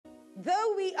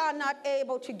though we are not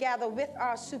able to gather with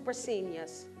our super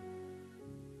seniors,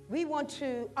 we want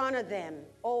to honor them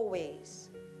always.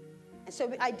 And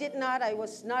so I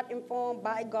was not informed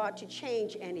by God to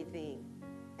change anything.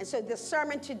 And so the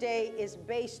sermon today is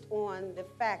based on the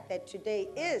fact that today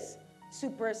is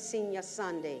Super Senior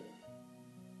Sunday.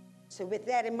 So with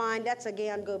that in mind, let's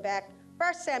again go back.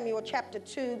 1 Samuel chapter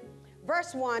 2,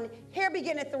 verse 1, here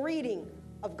beginneth the reading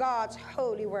of God's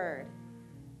holy word.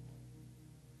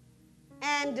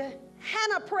 And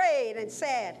Hannah prayed and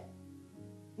said,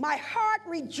 my heart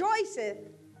rejoiceth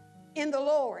in the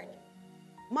Lord.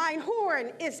 Mine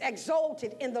horn is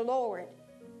exalted in the Lord.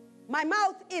 My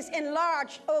mouth is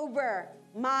enlarged over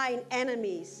mine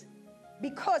enemies,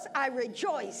 because I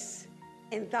rejoice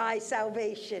in thy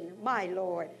salvation, my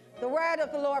Lord. The word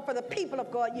of the Lord for the people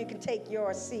of God. You can take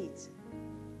your seats.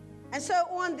 And so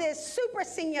on this Super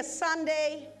Senior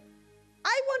Sunday,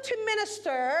 I want to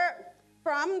minister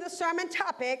from the sermon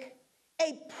topic,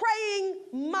 a praying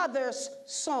mother's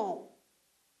song.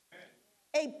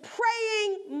 A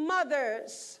praying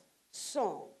mother's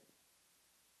song.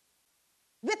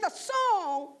 With a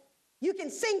song, you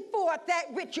can sing forth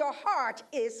that which your heart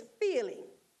is feeling.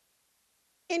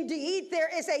 Indeed, there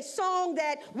is a song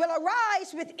that will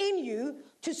arise within you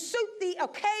to suit the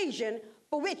occasion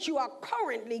for which you are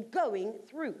currently going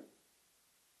through.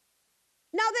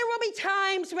 Now, there will be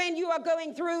times when you are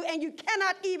going through and you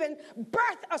cannot even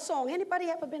birth a song. Anybody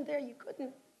ever been there? You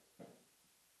couldn't.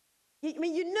 I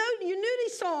mean, you knew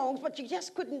these songs, but you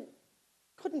just couldn't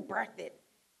birth it.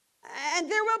 And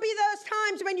there will be those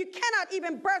times when you cannot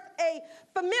even birth a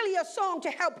familiar song to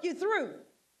help you through.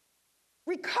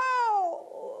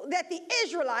 Recall that the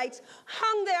Israelites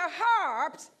hung their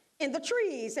harps in the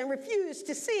trees and refused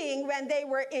to sing when they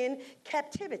were in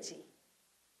captivity.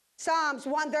 Psalms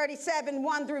 137,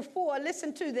 1 through 4,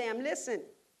 listen to them, listen.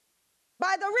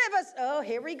 By the rivers, oh,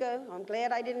 here we go. I'm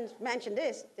glad I didn't mention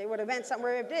this. They would have went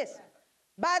somewhere with this.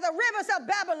 By the rivers of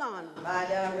Babylon. By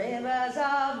the rivers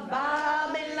of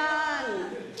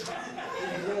Babylon.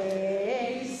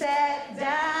 They sat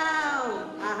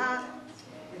down.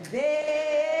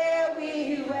 There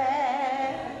we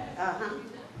were.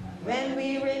 When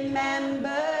we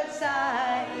remembered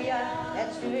Zion.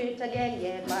 Let's do it again,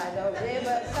 yeah. By the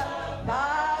rivers of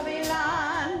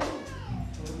Babylon.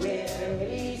 Where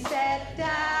we sat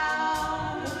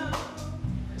down.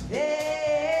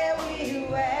 There we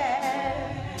were.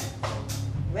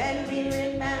 When we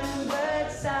remembered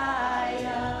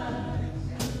Zion.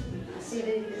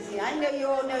 See, I know you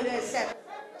all know this.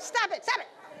 Stop it, stop it.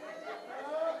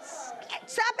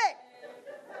 Stop it.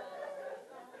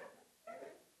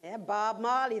 Yeah, Bob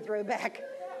Marley throwback.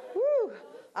 Woo.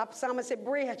 Up Somerset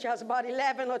Bridge. I was about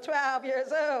 11 or 12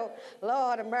 years old.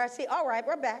 Lord of mercy. All right,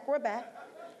 we're back.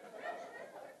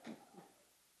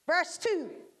 Verse 2.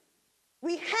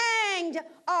 We hanged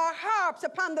our harps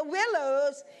upon the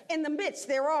willows in the midst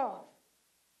thereof.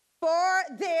 For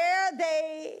there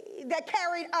they that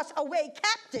carried us away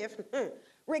captive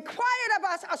required of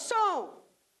us a song,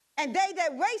 and they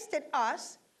that wasted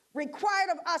us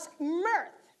required of us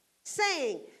mirth,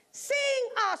 saying, sing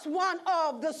us one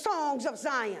of the songs of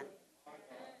Zion.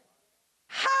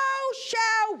 How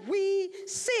shall we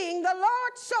sing the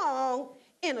Lord's song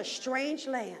in a strange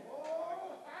land?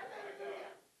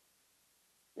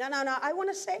 No, I want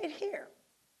to say it here.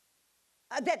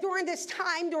 That during this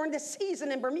time, during this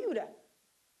season in Bermuda,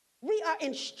 we are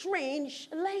in strange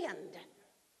land.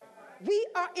 We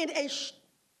are in a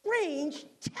strange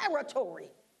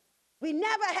territory. We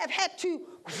never have had to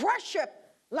worship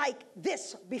like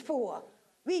this before.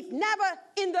 We've never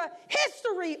in the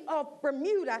history of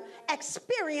Bermuda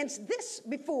experienced this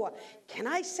before. Can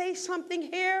I say something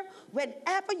here?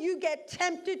 Whenever you get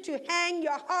tempted to hang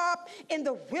your harp in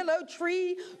the willow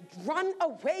tree, run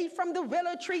away from the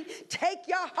willow tree, take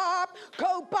your harp,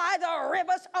 go by the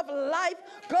rivers of life,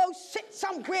 go sit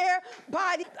somewhere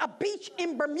by a beach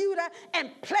in Bermuda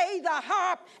and play the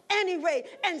harp anyway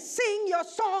and sing your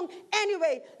song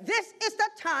anyway. This is the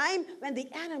time when the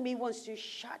enemy wants to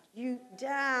shut you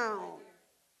down.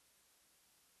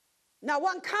 Now,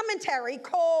 one commentary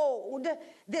called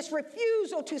this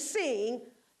refusal to sing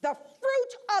the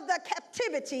fruit of the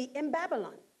captivity in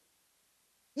Babylon.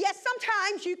 Yes,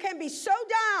 sometimes you can be so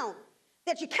down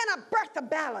that you cannot birth a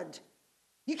ballad.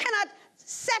 You cannot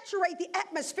saturate the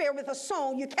atmosphere with a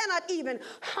song. You cannot even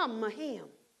hum a hymn.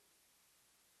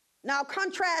 Now,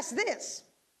 contrast this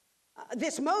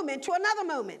moment to another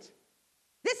moment.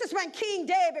 This is when King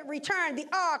David returned the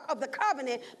Ark of the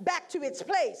Covenant back to its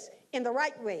place in the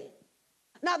right way.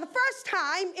 Now, the first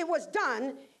time it was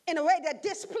done in a way that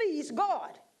displeased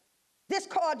God. This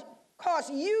caused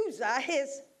Uzzah,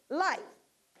 his life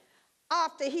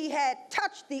after he had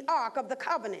touched the ark of the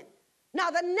covenant. Now,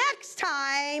 the next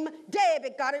time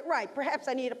David got it right, perhaps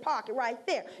I need to park it right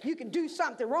there. You can do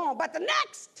something wrong, but the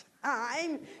next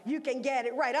time you can get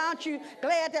it right. Aren't you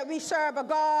glad that we serve a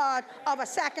God of a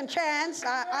second chance?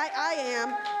 I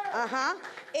am.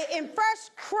 In 1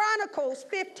 Chronicles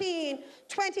 15,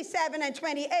 27 and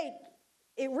 28,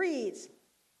 it reads,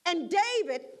 and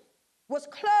David was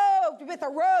clothed with a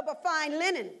robe of fine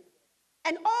linen,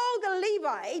 and all the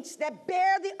Levites that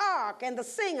bear the ark, and the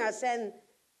singers, and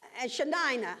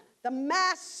Shebaniah, the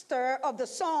master of the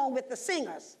song with the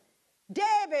singers.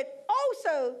 David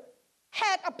also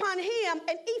had upon him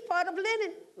an ephod of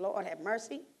linen. Lord have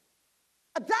mercy.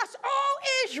 Thus all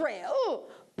Israel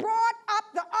brought up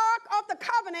the ark of the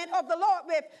covenant of the Lord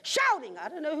with shouting. I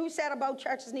don't know who said about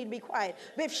churches need to be quiet.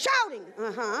 With shouting,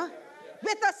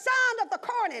 with the sound of the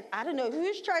cornet. I don't know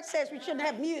whose church says we shouldn't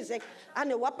have music. I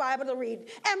know what Bible to read.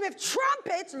 And with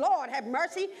trumpets, Lord have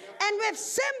mercy, and with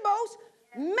cymbals,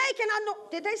 making a noise.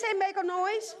 Did they say make a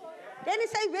noise? Didn't they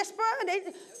say whisper?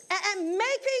 And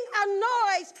making a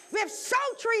noise with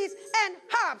psalteries and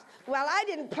harps. Well, I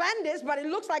didn't plan this, but it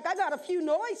looks like I got a few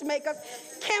noise makers.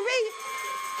 Can we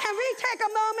take a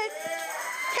moment?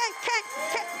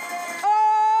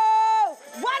 Oh,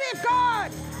 what if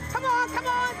God? Come on.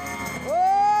 Oh,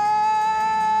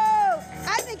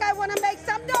 I think I want to make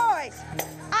some noise.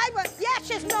 Yes,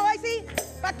 it's noisy,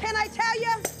 but can I tell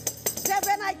you that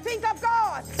when I think of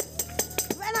God,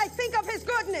 when I think of his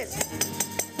goodness,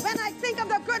 when I think of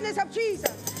the goodness of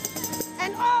Jesus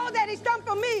and all that he's done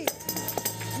for me,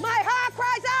 my heart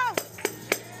cries out.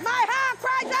 My heart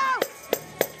cries out.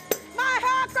 My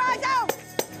heart cries out.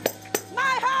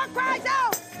 My heart cries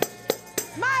out.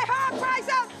 My heart cries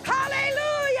out.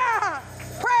 Hallelujah.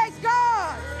 Praise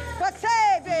God for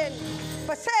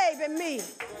saving me.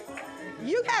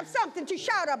 You have something to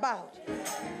shout about.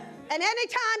 And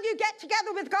anytime you get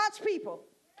together with God's people,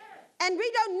 and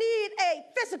we don't need a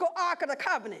physical ark of the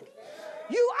covenant.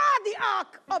 You are the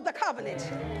ark of the covenant.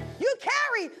 You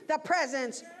carry the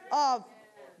presence of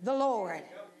the Lord.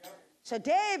 So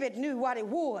David knew what it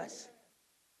was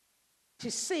to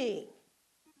sing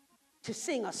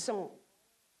a song.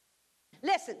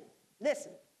 Listen.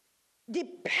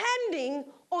 Depending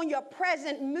on your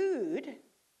present mood,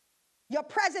 your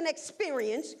present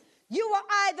experience, you will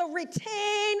either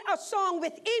retain a song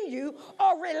within you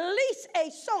or release a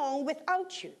song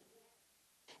without you.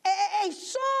 A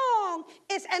song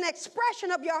is an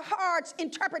expression of your heart's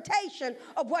interpretation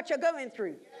of what you're going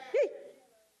through.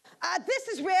 This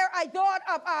is where I thought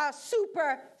of our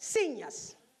super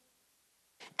seniors.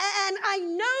 And I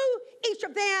know each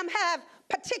of them have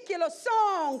particular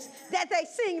songs that they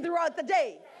sing throughout the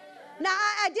day. Now,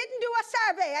 I didn't do a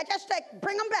survey. I just said,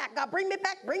 bring them back. God, bring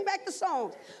back the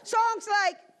songs. Songs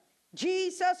like,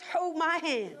 Jesus, hold my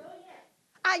hand.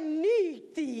 I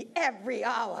need thee every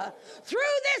hour. Through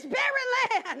this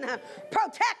barren land,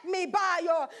 protect me by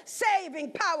your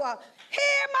saving power.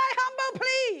 Hear my humble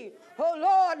plea. Oh,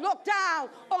 Lord, look down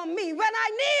on me. When I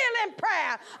kneel in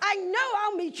prayer, I know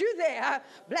I'll meet you there.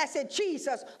 Blessed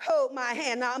Jesus, hold my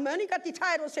hand. Now, I'm only got the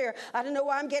titles here. I don't know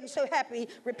why I'm getting so happy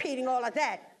repeating all of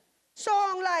that.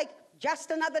 Song like, just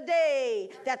another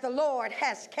day that the Lord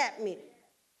has kept me.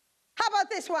 How about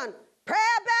this one?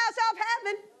 Prayer bells of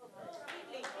heaven.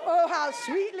 Oh, how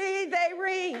sweetly they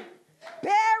ring,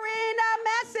 bearing a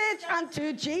message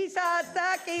unto Jesus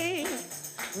the King.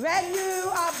 When you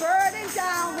are burdened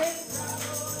down with,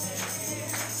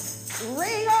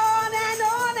 ring on,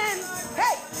 and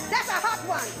hey, that's a hot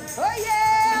one. Oh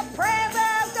yeah, prayer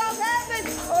bells of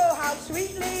heaven. Oh, how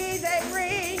sweetly they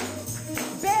ring,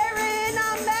 bearing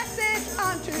a message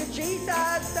unto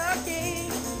Jesus the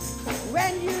King.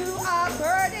 When you are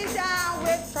burdened down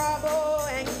with trouble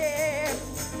and care,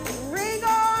 ring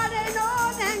on, and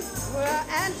we'll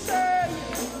answer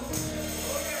you.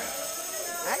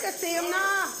 I can see them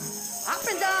now, up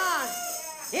and down,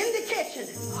 in the kitchen,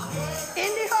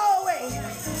 in the hallway,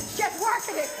 just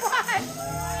working it. What?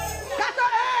 Got the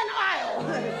urn aisle.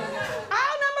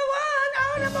 Aisle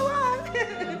number one.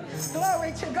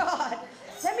 Glory to God.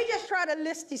 Let me just try to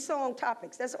list these song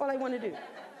topics. That's all I want to do.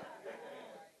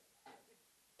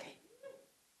 Okay.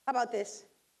 How about this?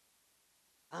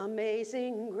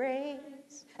 Amazing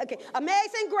grace. Okay,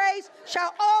 amazing grace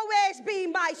shall always be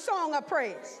my song of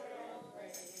praise.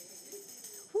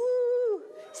 Woo.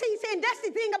 See, saying that's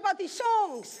the thing about these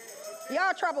songs.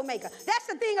 Y'all troublemaker. That's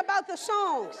the thing about the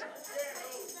songs.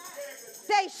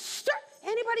 They stir.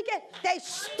 Anybody get? They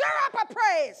stir up a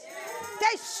praise.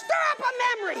 They stir up a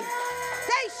memory.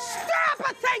 They stir up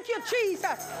a thank you,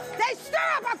 Jesus. They stir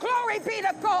up a glory be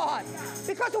to God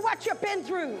because of what you've been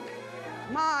through.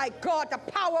 My God, the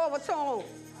power of a song.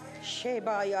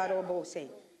 Sheba Yarobose.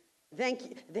 Thank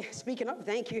you. Speaking of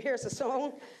thank you, here's a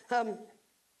song.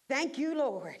 Thank you,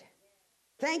 Lord.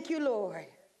 Thank you, Lord.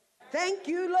 Thank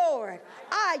you, Lord.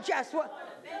 I just want.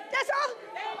 That's all.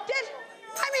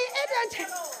 It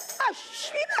doesn't. Oh,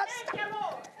 Sheba,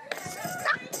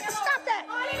 stop that.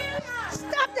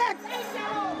 Stop that.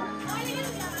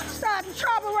 Starting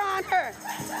trouble around her.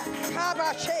 How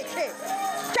about shake it?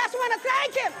 Just want to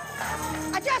thank him.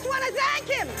 I just want to thank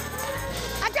him.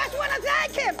 I just want to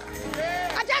thank him.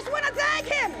 I just want to thank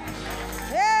him.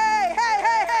 Hey.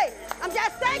 I'm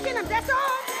just thanking him. That's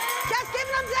all. Just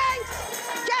giving him thanks.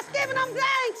 Just giving him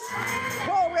thanks.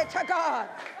 Glory to God.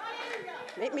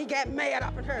 Make me get mad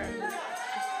up at her.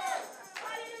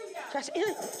 Just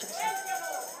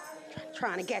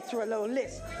trying to get through a little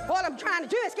list. All I'm trying to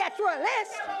do is get through a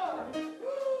list.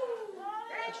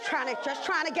 Just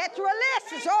trying to get through a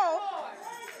list is all.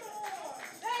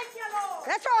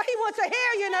 That's all he wants to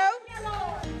hear, you know.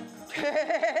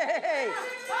 Hey,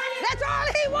 that's all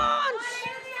he wants.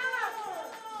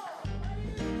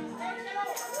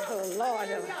 Oh, Lord.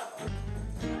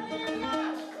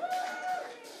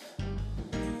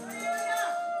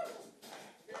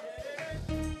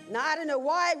 Now, I don't know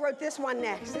why I wrote this one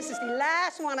next. This is the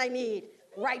last one I need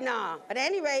right now. But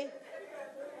anyway,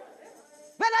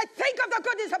 when I think of the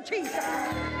goodness of Jesus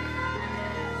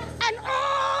and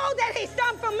all that he's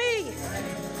done for me,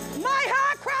 my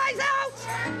heart cries out.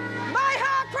 My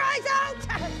heart cries out.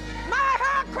 My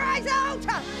heart cries out.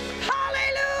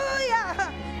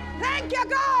 Hallelujah. Thank you,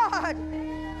 God.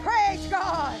 Praise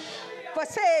God for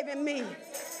saving me.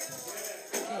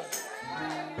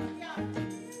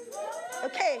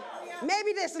 Okay,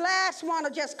 maybe this last one will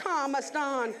just calm us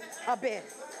down a bit.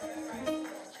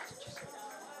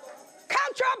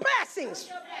 Count your blessings.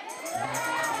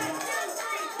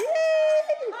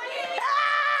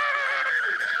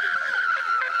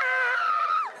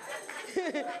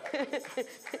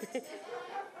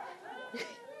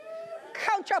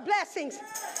 Count your blessings.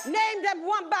 Name them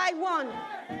one by one.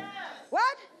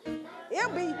 What?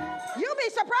 You'll be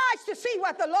surprised to see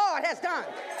what the Lord has done.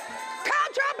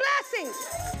 Count your blessings.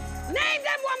 Name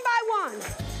them one by one.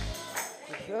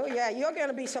 Oh yeah, you're going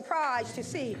to be surprised to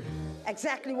see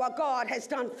exactly what God has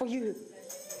done for you.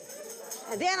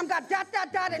 And then I've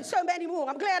got ... and so many more.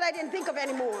 I'm glad I didn't think of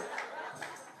any more.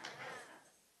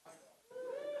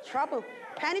 Trouble.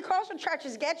 Pentecostal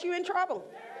churches get you in trouble.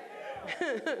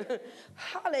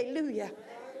 Hallelujah.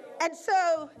 And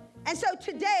so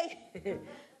today,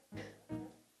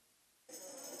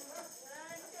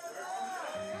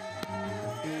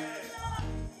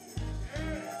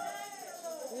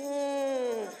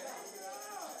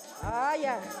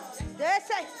 yeah.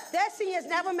 Their seniors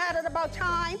never mattered about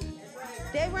time.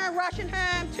 They weren't rushing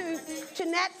home to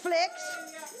Netflix.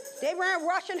 They weren't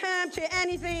rushing home to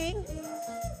anything.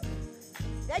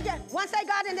 Once they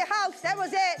got in the house, that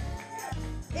was it.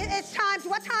 It's time.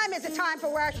 What time is it? Time for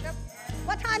worship.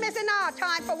 What time is it now?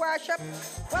 Time for worship.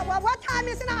 Well, what time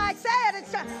is it now? I said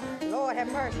it's time. Lord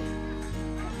have mercy.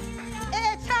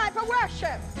 It's time for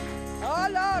worship. Oh,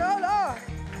 Lord, oh, Lord.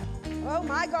 Oh,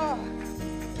 my God.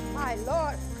 My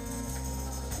Lord.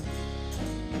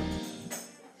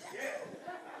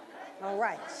 All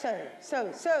right, so.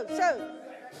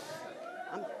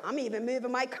 I'm even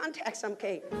moving my context,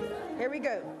 okay. Here we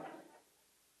go.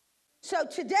 So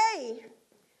today,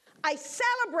 I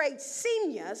celebrate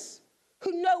seniors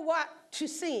who know what to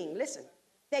sing. Listen,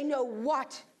 they know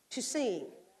what to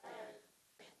sing.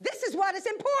 This is what is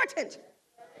important.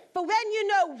 But when you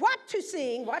know what to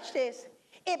sing, watch this,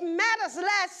 it matters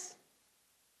less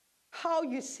how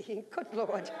you sing. Good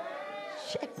Lord.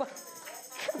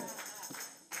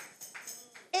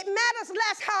 It matters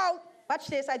less how, watch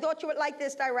this, I thought you would like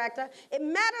this, director. It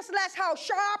matters less how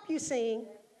sharp you sing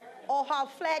or how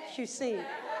flat you sing.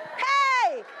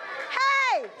 Hey!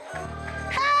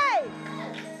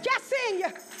 Just sing.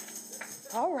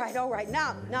 All right.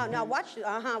 Now watch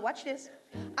this.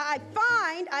 I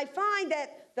find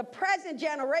that the present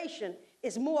generation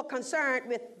is more concerned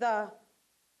with the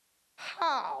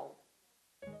how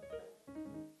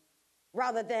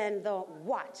rather than the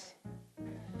what.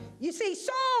 You see,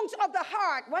 songs of the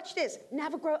heart, watch this,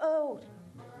 never grow old.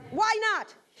 Why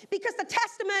not? Because the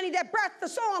testimony that birthed the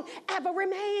song ever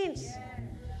remains.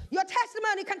 Your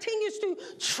testimony continues to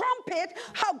trumpet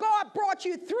how God brought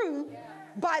you through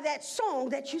by that song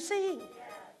that you sing.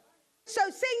 So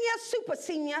seniors, super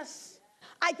seniors,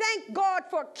 I thank God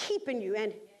for keeping you,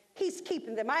 and he's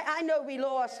keeping them. I know we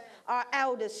lost our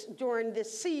eldest during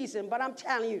this season, but I'm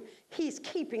telling you, he's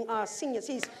keeping our seniors.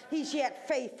 He's yet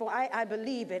faithful. I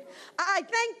believe it. I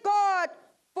thank God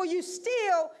for you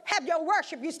still have your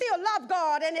worship. You still love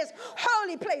God and his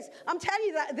holy place. I'm telling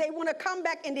you that they want to come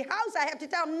back in the house. I have to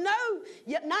tell them, no,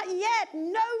 not yet.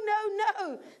 No,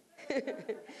 no, no.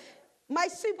 My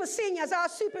super seniors, our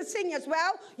super seniors,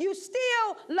 well, you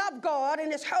still love God in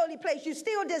his holy place. You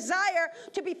still desire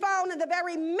to be found in the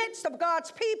very midst of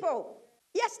God's people.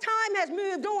 Yes, time has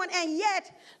moved on, and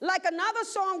yet, like another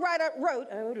songwriter wrote,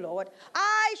 oh Lord,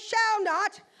 I shall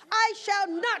not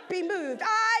be moved.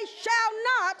 I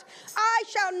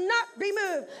shall not be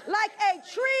moved. Like a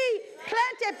tree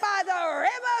planted by the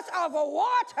rivers of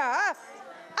water,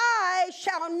 I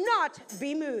shall not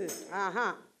be moved.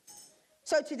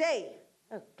 So today,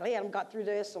 glad I got through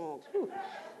those songs.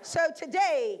 So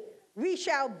today, we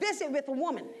shall visit with a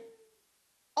woman.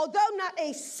 Although not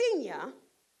a senior,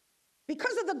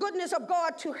 because of the goodness of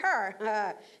God to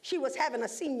her, she was having a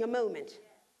senior moment,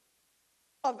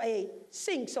 of a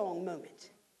sing-song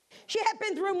moment. She had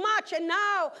been through much, and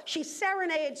now she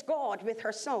serenades God with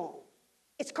her song.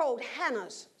 It's called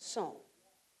Hannah's song.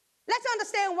 Let's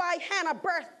understand why Hannah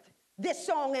birthed this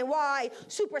song and why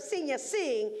super seniors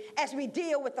sing as we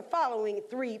deal with the following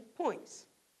 3 points.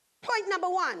 Point number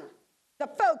 1, the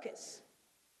focus.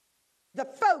 The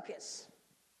focus.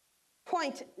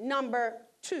 Point number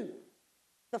 2,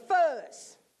 the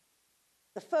fuzz.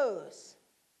 The fuzz.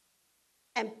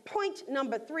 And point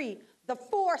number 3, the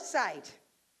foresight.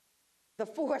 The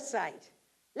foresight.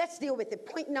 Let's deal with it.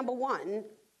 Point number 1,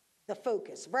 the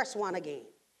focus. Verse 1 again.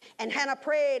 And Hannah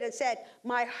prayed and said,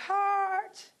 my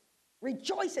heart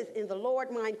rejoiceth in the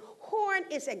Lord. Mine horn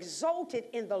is exalted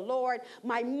in the Lord.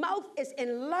 My mouth is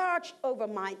enlarged over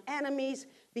mine enemies,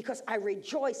 because I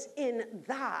rejoice in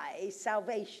thy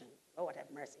salvation. Lord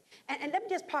have mercy. And let me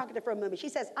just park it for a moment. She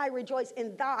says, I rejoice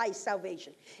in thy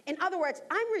salvation. In other words,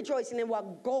 I'm rejoicing in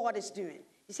what God is doing.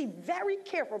 You see, very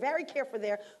careful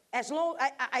there. As long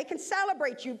I can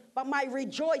celebrate you, but my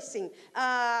rejoicing,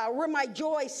 where my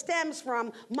joy stems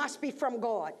from, must be from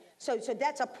God. So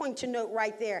that's a point to note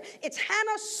right there. It's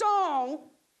Hannah's song,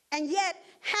 and yet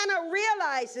Hannah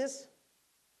realizes,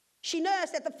 she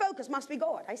knows that the focus must be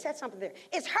God. I said something there.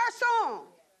 It's her song,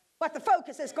 but the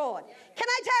focus is God. Can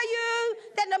I tell you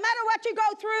that no matter what you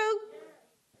go through,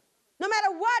 no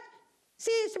matter what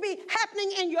seems to be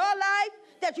happening in your life,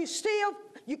 that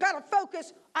you got to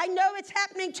focus. I know it's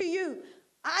happening to you.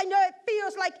 I know it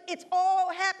feels like it's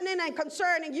all happening and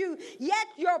concerning you, yet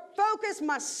your focus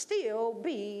must still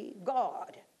be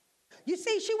God. You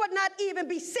see, she would not even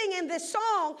be singing this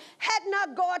song had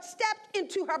not God stepped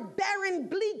into her barren,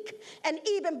 bleak, and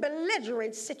even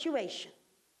belligerent situation.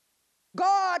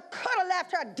 God could have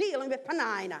left her dealing with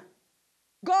Peninnah.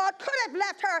 God could have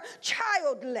left her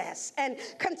childless and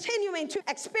continuing to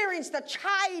experience the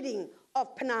chiding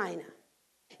of Peninnah.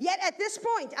 Yet at this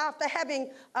point, after having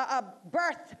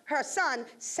birthed her son,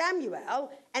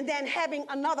 Samuel, and then having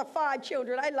another 5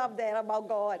 children, I love that about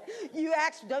God. You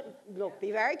ask, look,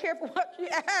 be very careful what you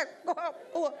ask God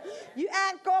for. You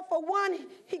ask God for one,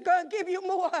 he's going to give you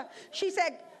more. She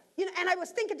said, and I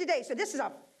was thinking today, so this is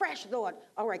a fresh thought.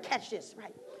 All right, catch this,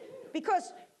 right?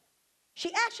 Because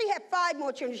she actually had 5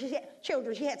 more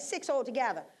children. She had 6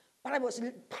 altogether. But I was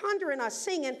pondering, I was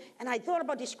singing, and I thought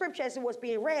about the scripture as it was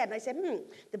being read. And I said,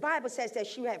 the Bible says that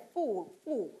she had full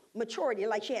maturity,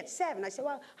 like she had 7. I said,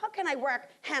 well, how can I work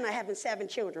Hannah having 7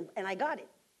 children? And I got it.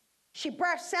 She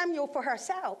birthed Samuel for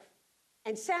herself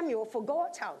and Samuel for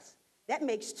God's house. That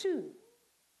makes 2.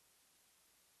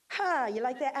 You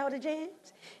like that, Elder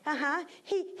James?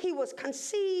 He was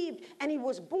conceived and he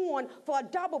was born for a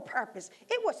double purpose.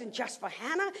 It wasn't just for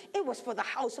Hannah, it was for the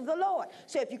house of the Lord.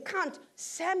 So if you count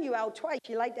Samuel twice,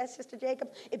 you like that, Sister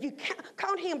Jacob? If you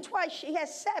count him twice, she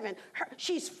has 7.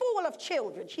 She's full of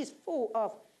children. She's full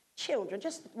of children.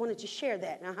 Just wanted to share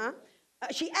that.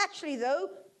 She actually, though,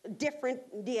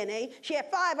 different DNA. She had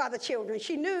 5 other children.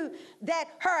 She knew that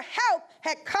her help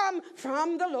had come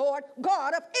from the Lord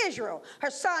God of Israel. Her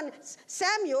son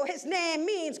Samuel, his name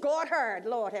means God heard.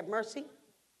 Lord have mercy.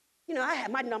 I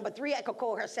have my number 3. I could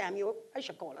call her Samuel. I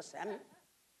should call her Samuel.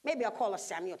 Maybe I'll call her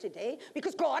Samuel today,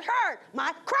 because God heard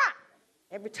my cry.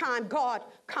 Every time God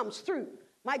comes through,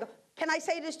 my God. Can I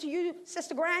say this to you,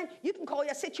 Sister Grant? You can call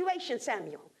your situation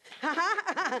Samuel.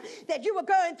 That you were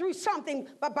going through something,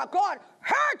 but God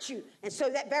heard you. And so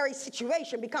that very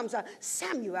situation becomes a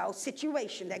Samuel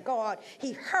situation that God,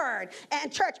 he heard.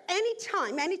 And church,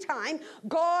 anytime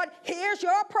God hears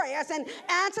your prayers and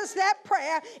answers that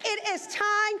prayer, it is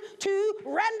time to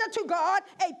render to God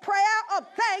a prayer of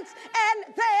thanks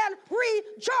and then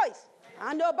rejoice. I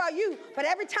don't know about you, but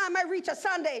every time I reach a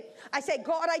Sunday, I say,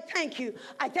 God, I thank you.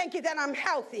 I thank you that I'm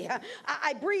healthy.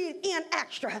 I breathe in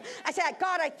extra. I say,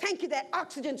 God, I thank you that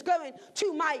oxygen's going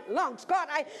to my lungs. God,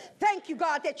 I thank you,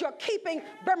 God, that you're keeping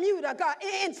Bermuda, God,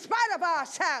 in spite of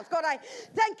ourselves. God, I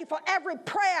thank you for every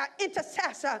prayer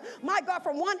intercessor. My God,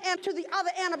 from one end to the other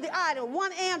end of the island,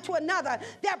 one end to another,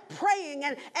 they're praying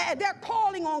and they're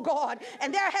calling on God,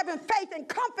 and they're having faith and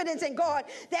confidence in God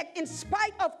that in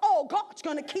spite of all, God's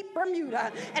going to keep Bermuda.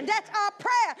 And that's our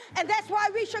prayer, and that's why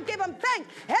we should give him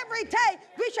thanks every day.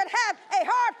 We should have a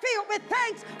heart filled with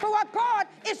thanks for what God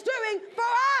is doing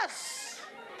for us.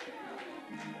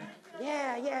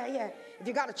 Yeah. If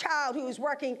you got a child who is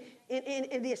working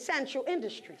in the essential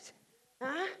industries,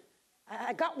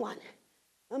 I got one,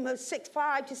 almost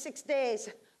 5 to 6 days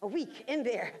a week in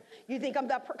there. You think I'm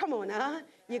that? Come on,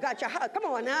 you got your hug. Come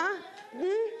on,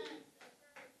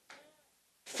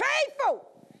 faithful.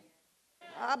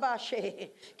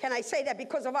 Can I say that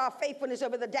because of our faithfulness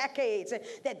over the decades,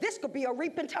 that this could be a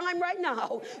reaping time right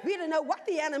now? We don't know what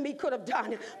the enemy could have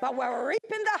done, but we're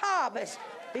reaping the harvest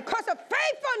because of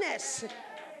faithfulness.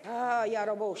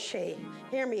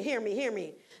 Hear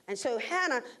me. And so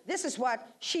Hannah, this is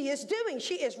what she is doing.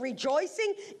 She is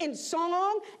rejoicing in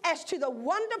song as to the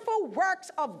wonderful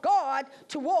works of God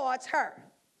towards her.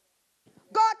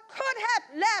 God could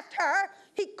have left her.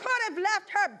 He could have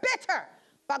left her bitter.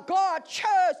 But God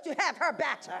chose to have her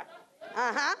better.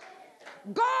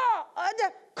 God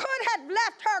could have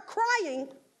left her crying,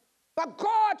 but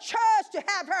God chose to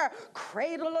have her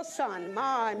cradle a son.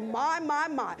 My.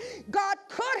 God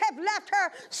could have left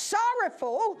her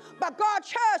sorrowful, but God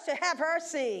chose to have her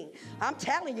sing. I'm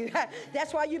telling you,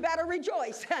 that's why you better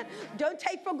rejoice. Don't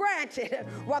take for granted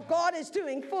what God is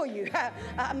doing for you.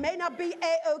 May not be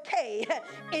A-okay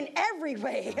in every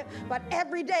way, but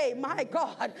every day, my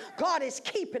God is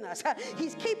keeping us.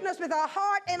 He's keeping us with our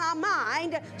heart and our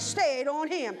mind stayed on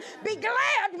him. Be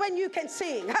glad when you can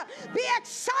sing. Be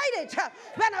excited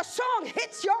when a song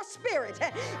hits your spirit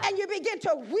and you begin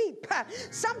to weep.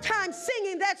 Sometimes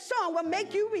singing that song will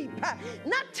make you weep.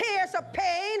 Not tears of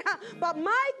pain, but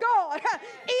my God,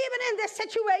 even in this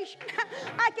situation,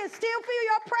 I can still feel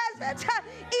your presence.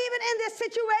 Even in this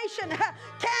situation,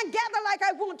 can't gather like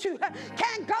I want to,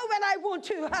 can't go when I want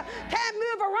to, can't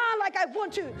move around like I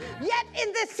want to. Yet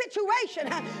in this situation,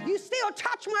 you still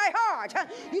touch my heart.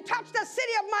 You touch the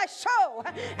city of my soul,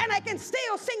 and I can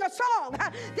still sing a song.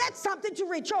 That's something to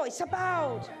rejoice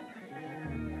about.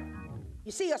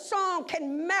 You see, a song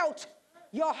can melt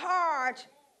your heart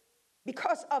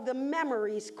because of the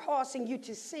memories causing you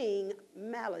to sing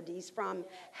melodies from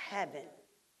heaven.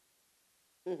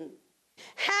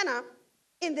 Hannah,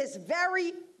 in this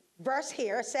very verse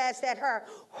here, says that her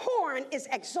horn is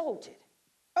exalted.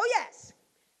 Oh yes,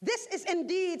 this is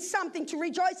indeed something to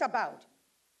rejoice about.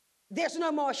 There's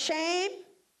no more shame.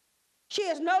 She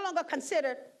is no longer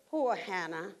considered poor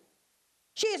Hannah.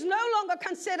 She is no longer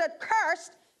considered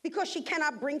cursed because she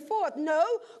cannot bring forth. No,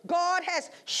 God has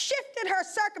shifted her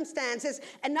circumstances,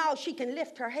 and now she can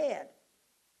lift her head.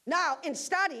 Now, in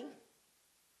study,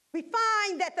 we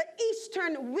find that the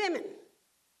Eastern women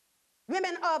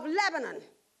of Lebanon,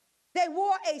 they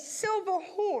wore a silver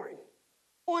horn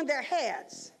on their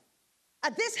heads.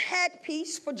 This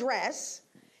headpiece for dress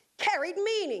carried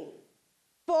meaning.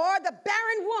 For the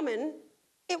barren woman,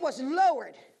 it was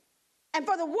lowered. And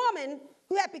for the woman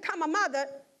who had become a mother,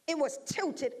 it was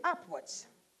tilted upwards.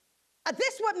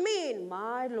 This would mean,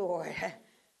 my Lord,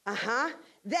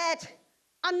 that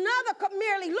another could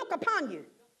merely look upon you.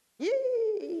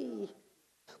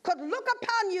 Could look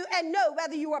upon you and know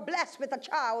whether you are blessed with a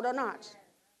child or not.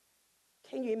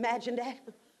 Can you imagine that?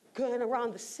 Going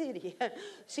around the city,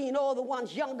 seeing all the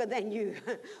ones younger than you.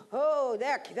 Oh,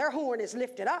 their horn is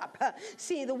lifted up.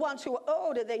 Seeing the ones who are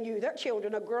older than you, their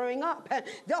children are growing up.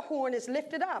 Their horn is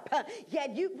lifted up.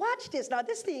 Yet you, watch this now,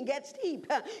 this thing gets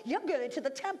deep. You're going to the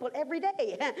temple every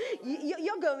day.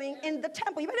 You're going in the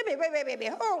temple. Wait,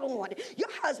 hold on.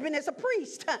 Your husband is a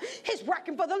priest. He's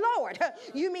working for the Lord.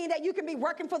 You mean that you can be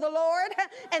working for the Lord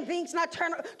and things not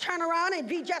turn around and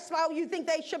be just how you think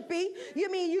they should be? You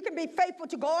mean you can be faithful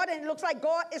to God and it looks like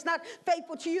God is not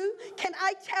faithful to you? Can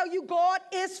I tell you, God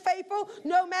is faithful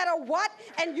no matter what,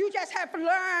 and you just have to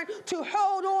learn to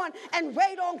hold on and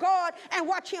wait on God and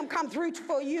watch him come through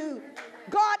for you.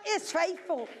 God is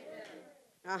faithful.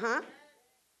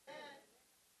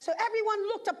 So everyone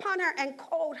looked upon her and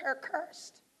called her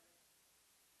cursed.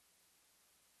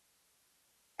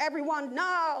 Everyone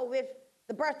now with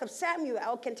the birth of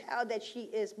Samuel can tell that she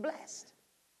is blessed.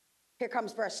 Here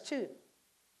comes verse 2.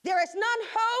 There is none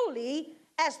holy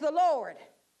as the Lord,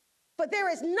 for there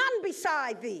is none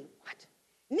beside thee. What?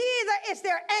 Neither is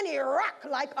there any rock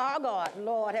like our God.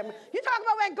 Lord, you talking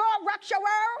about when God rocks your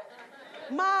world?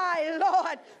 My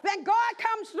Lord, when God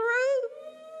comes through.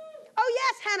 Oh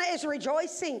yes, Hannah is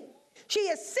rejoicing. She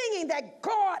is singing that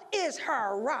God is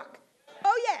her rock.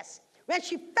 Oh yes, when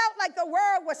she felt like the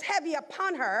world was heavy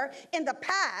upon her in the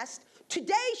past,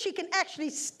 today she can actually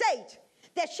state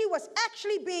that she was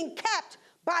actually being kept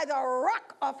by the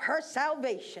rock of her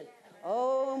salvation.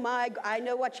 Oh my God, I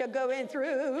know what you're going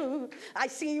through. I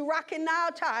see you rocking now,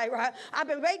 Tyra. I've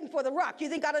been waiting for the rock. You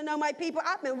think I don't know my people?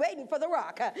 I've been waiting for the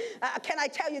rock. Can I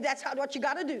tell you that's what you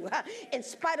got to do? In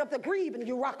spite of the grieving,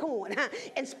 you rock on.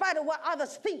 In spite of what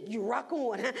others think, you rock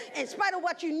on. In spite of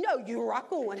what you know, you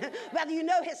rock on. Whether you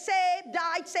know he's saved,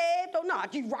 died, saved or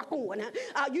not, you rock on.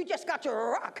 You just got to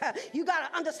rock. You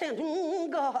got to understand,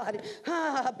 God,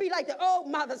 be like the old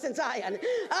mothers in Zion.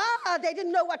 They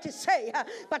didn't know what to say,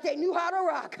 but they knew how to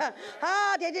rock.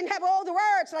 They didn't have all the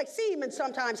words like Seaman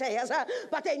sometimes has,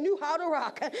 but they knew how to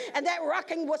rock. And that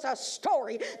rocking was a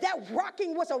story. That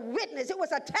rocking was a witness. It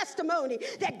was a testimony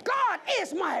that God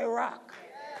is my rock.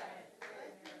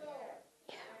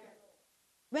 Yeah.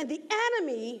 When the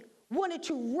enemy wanted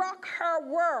to rock her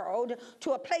world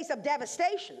to a place of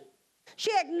devastation,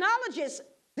 she acknowledges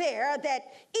there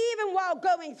that even while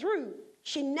going through,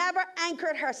 she never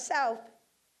anchored herself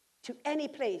to any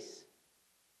place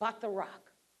but the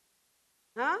rock.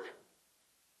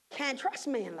 Can't trust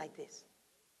man like this.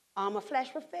 Arm of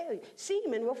flesh will fail you.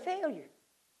 Semen will fail you.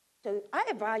 So I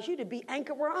advise you to be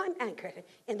anchored where I'm anchored,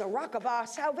 in the rock of our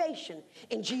salvation,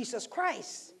 in Jesus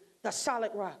Christ, the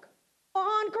solid rock.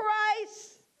 On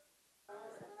Christ,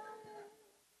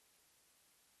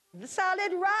 the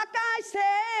solid rock I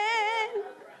stand.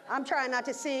 I'm trying not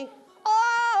to sing.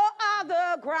 All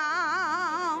other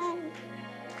ground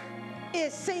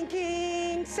is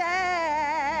sinking sand.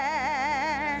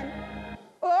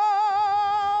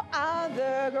 All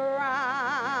other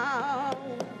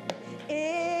ground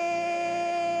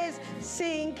is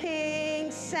sinking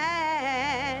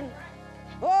sand.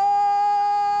 On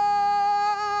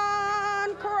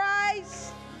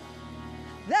Christ,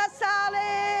 the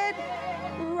solid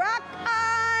rock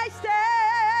I stand.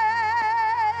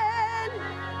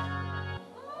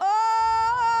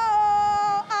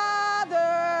 All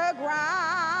other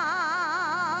ground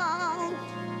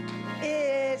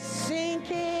is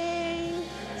sinking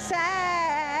sand.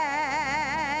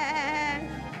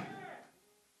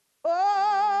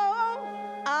 All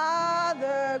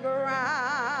other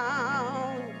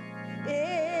ground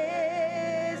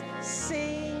is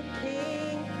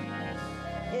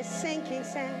sinking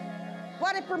sand.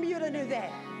 What if Bermuda knew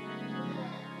that?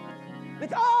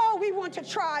 With all we want to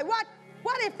try, what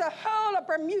if the whole of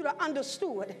Bermuda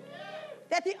understood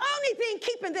that the only thing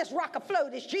keeping this rock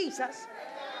afloat is Jesus?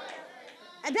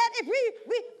 And that if we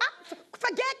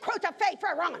forget quote of faith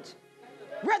for once,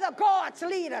 where the gods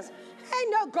lead us.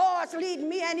 Ain't no gods leading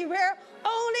me anywhere.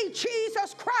 Only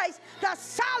Jesus Christ, the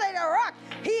solid rock.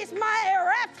 He's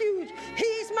my refuge.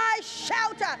 He's my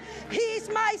shelter. He's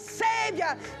my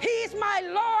Savior. He's my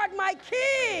Lord, my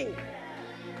King.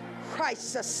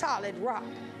 Christ's a solid rock.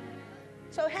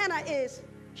 So Hannah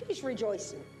she's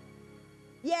rejoicing.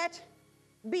 Yet,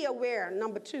 be aware,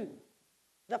 number 2,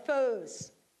 the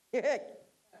foes.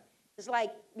 It's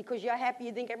like, because you're happy,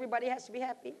 you think everybody has to be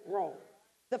happy? Wrong.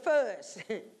 The foes.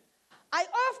 I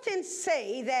often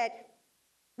say that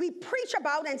we preach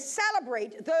about and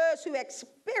celebrate those who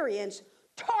experience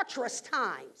torturous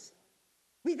times.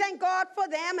 We thank God for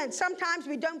them, and sometimes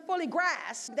we don't fully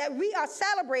grasp that we are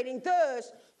celebrating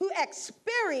those who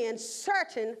experience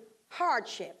certain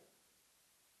hardship.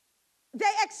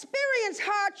 They experience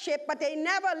hardship, but they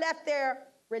never left their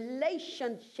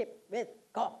relationship with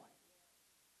God.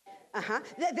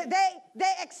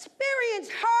 They experience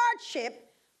hardship,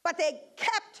 but they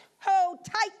kept hold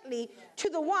tightly to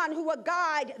the one who would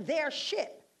guide their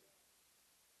ship.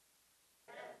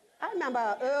 I remember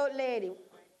an old lady.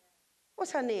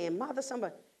 What's her name? Mother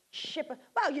somebody. Shipper.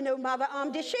 Well, you know Mother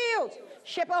De Shields.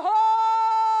 Ship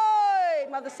ahoy!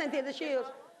 Mother Cynthia De Shields.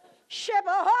 Ship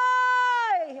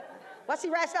ahoy! What's the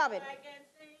rest of it?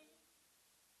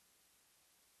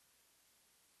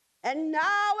 And now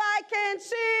I can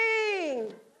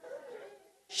sing.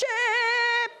 Ship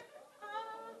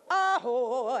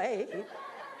ahoy.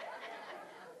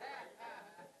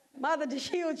 Mother De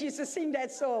Shields used to sing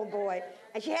that song, boy.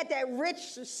 And she had that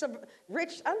rich,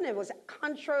 I don't know, was it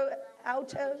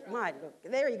contralto? My, look,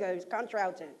 there he goes,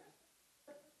 contralto.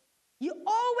 You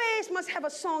always must have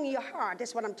a song in your heart.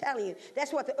 That's what I'm telling you.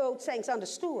 That's what the old saints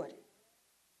understood.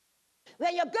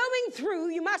 When you're going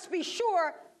through, you must be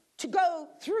sure to go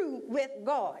through with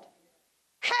God.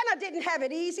 Hannah didn't have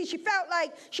it easy. She felt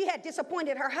like she had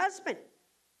disappointed her husband.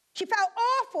 She felt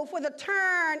awful for the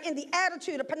turn in the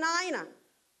attitude of Peninnah,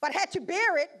 but had to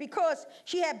bear it because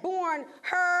she had borne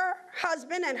her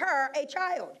husband and her a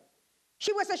child.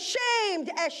 She was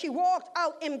ashamed as she walked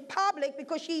out in public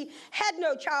because she had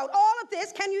no child. All of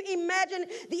this, can you imagine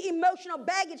the emotional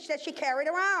baggage that she carried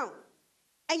around?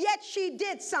 And yet she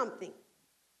did something.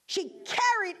 She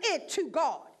carried it to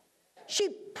God. She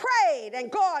prayed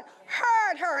and God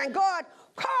heard her and God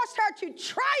caused her to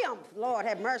triumph, Lord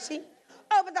have mercy,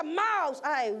 over the mouths.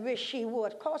 I wish she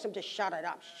would cause them to shut it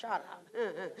up, shut up.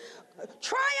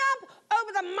 Triumph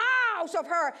over the mouths of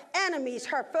her enemies,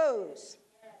 her foes.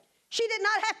 She did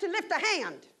not have to lift a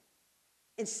hand.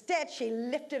 Instead, she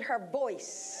lifted her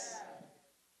voice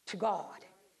to God.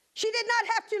 She did not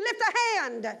have to lift a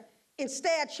hand.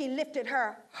 Instead, she lifted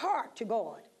her heart to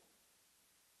God.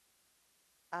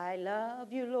 I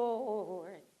love you,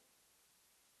 Lord,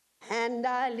 and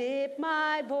I lift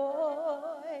my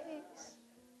voice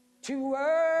to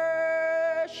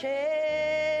worship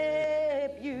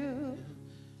you,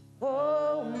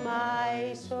 oh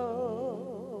my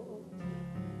soul.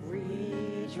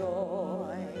 Rejoice,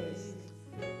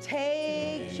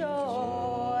 take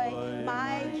joy,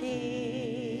 my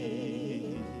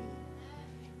King,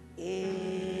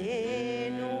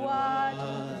 in what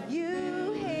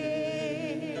you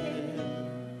hear.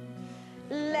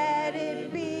 Let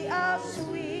it be a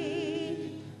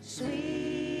sweet,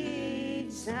 sweet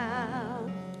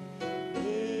sound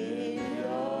in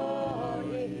your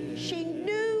ear. She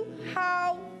knew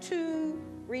how to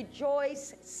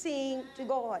rejoice, sing to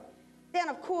God. Then,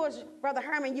 of course, Brother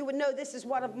Herman, you would know this is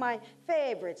one of my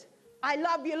favorites. I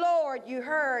love you, Lord, you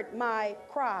heard my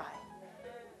cry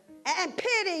and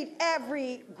pitied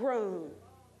every groan.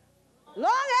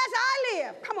 Long as I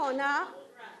live, come on now,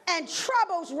 and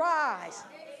troubles rise,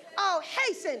 I'll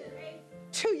hasten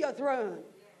to your throne.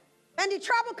 And the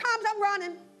trouble comes, I'm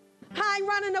running. I ain't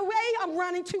running away, I'm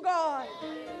running to God.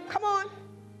 Come on.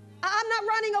 I'm not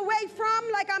running away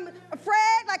from, like I'm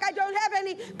afraid, like I don't have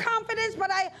any confidence, but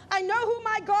I know who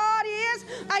my God is.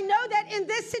 I know that in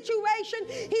this situation,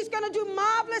 he's going to do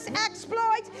marvelous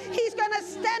exploits. He's going to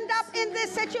stand up in this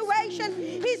situation.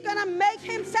 He's going to make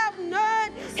himself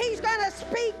known. He's going to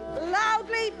speak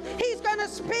loudly. He's going to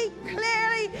speak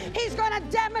clearly. He's going to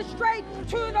demonstrate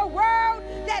to the world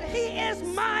that he is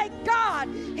my God.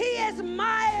 He is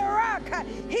my rock.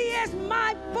 He is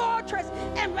my fortress.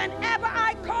 And whenever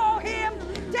I call him,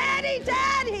 Daddy,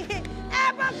 Daddy,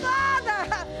 Abba, Father,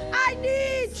 I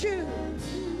need you,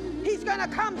 he's going to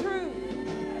come through.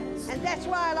 And that's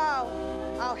why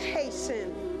I'll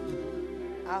hasten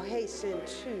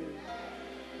to,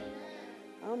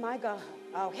 oh my God,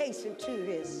 I'll hasten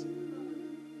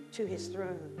to his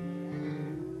throne.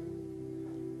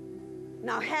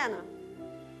 Now Hannah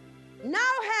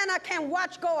can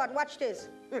watch God, watch this,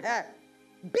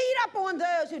 beat up on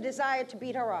those who desire to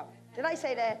beat her up. Did I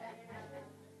say that?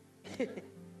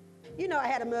 You know I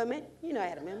had a moment. Leave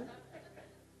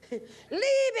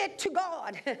it to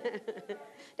God.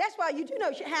 That's why you do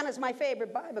know Hannah's my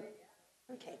favorite Bible.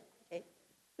 Okay.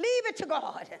 Leave it to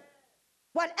God.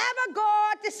 Whatever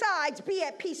God decides, be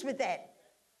at peace with that.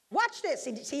 Watch this.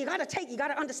 See, you got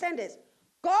to understand this.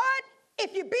 God,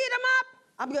 if you beat him up,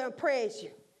 I'm going to praise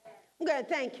you. I'm going to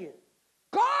thank you.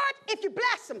 God, if you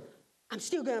bless him, I'm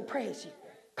still going to praise you.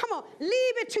 Come on,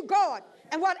 leave it to God.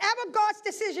 And whatever God's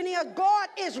decision is, God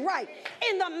is right.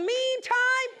 In the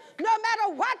meantime, no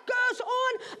matter what goes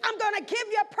on, I'm going to give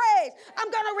you praise.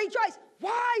 I'm going to rejoice.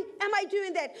 Why am I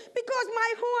doing that? Because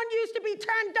my horn used to be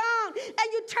turned down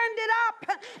and you turned it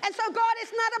up. And so God,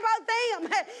 it's not about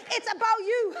them. It's about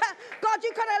you. God,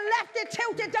 you could have left it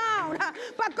tilted down.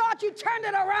 But God, you turned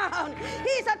it around.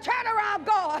 He's a turnaround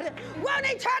God. Won't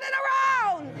he turn it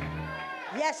around?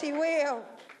 Yes, he will.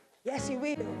 Yes, he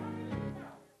will.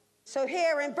 So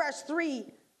here in verse 3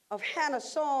 of Hannah's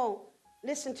song,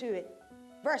 listen to it.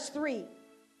 Verse 3.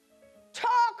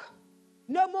 Talk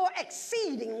no more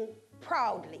exceeding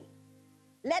proudly.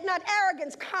 Let not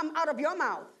arrogance come out of your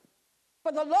mouth.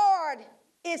 For the Lord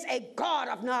is a God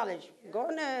of knowledge.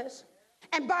 God knows.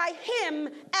 And by him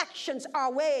actions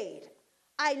are weighed.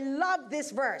 I love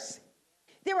this verse.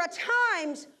 There are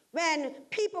times when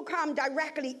people come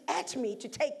directly at me to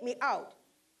take me out.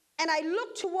 And I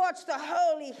look towards the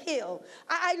holy hill.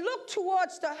 I look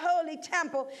towards the holy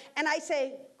temple and I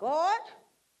say, God,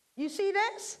 you see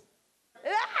this?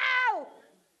 Ow!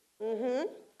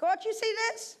 God, you see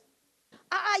this?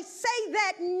 I say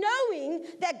that knowing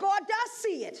that God does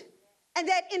see it. And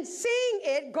that in seeing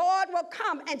it, God will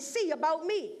come and see about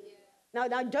me. Now,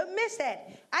 don't miss that.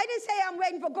 I didn't say I'm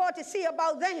waiting for God to see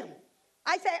about them.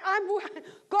 I say,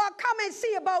 God, come and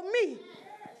see about me.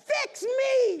 Fix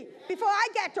me before I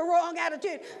get the wrong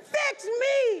attitude. Fix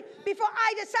me before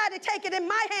I decide to take it in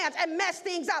my hands and mess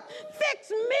things up. Fix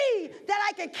me that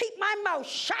I can keep my mouth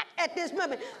shut at this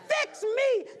moment. Fix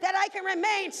me that I can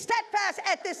remain steadfast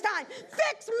at this time.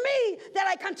 Fix me that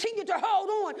I continue to hold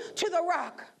on to the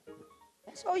rock.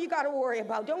 That's all you got to worry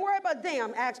about. Don't worry about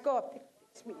them. Ask God,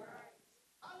 fix me.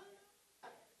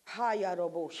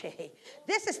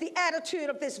 This is the attitude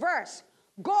of this verse.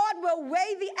 God will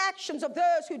weigh the actions of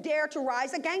those who dare to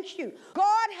rise against you.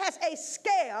 God has a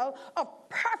scale of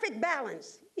perfect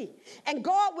balance, and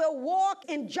God will walk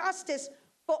in justice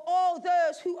for all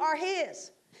those who are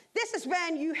his. This is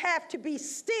when you have to be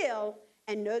still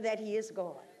and know that he is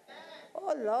God.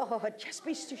 Oh, Lord, just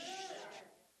be still.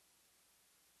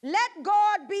 Let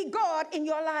God be God in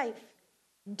your life.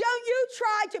 Don't you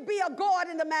try to be a God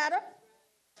in the matter.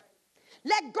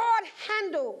 Let God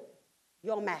handle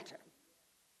your matter.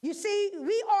 You see,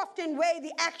 we often weigh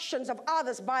the actions of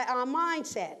others by our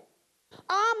mindset.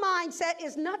 Our mindset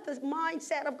is not the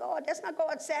mindset of God. That's not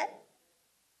God's set.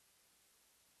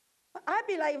 I'd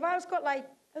be like, if I was God, like,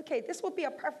 okay, this would be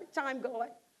a perfect time, God,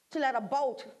 to let a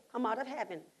bolt come out of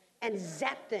heaven and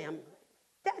zap them.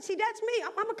 That's me.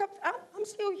 I'm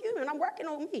still human. I'm working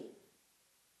on me.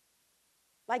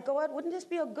 Like, God, wouldn't this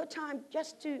be a good time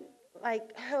just to,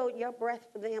 like, hold your breath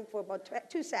for them for about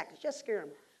 2 seconds? Just scare them.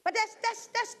 But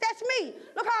that's me.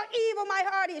 Look how evil my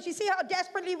heart is. You see how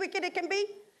desperately wicked it can be?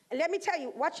 And let me tell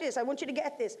you, watch this. I want you to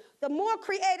get this. The more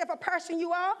creative a person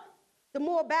you are, the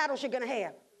more battles you're going to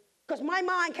have. Because my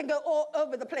mind can go all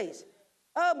over the place.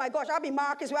 Oh, my gosh, I'll be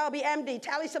Marcus, well, I'll be MD,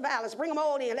 Tally Savalas, bring them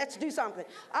all in, let's do something.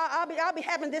 I'll be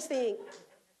having this thing.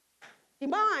 The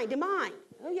mind.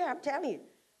 Oh, yeah, I'm telling you.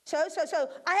 So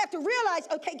I have to realize,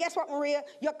 okay, guess what, Maria?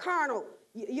 You're carnal.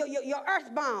 You're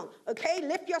earthbound, okay?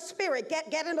 Lift your spirit.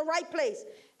 Get in the right place.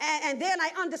 And then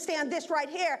I understand this right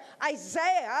here,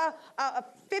 Isaiah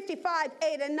 55,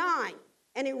 8 and 9.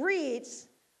 And it reads,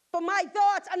 for my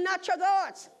thoughts are not your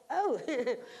thoughts. Oh,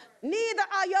 neither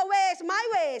are your ways my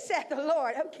ways, said the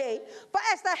Lord. Okay. For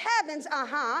as the heavens, are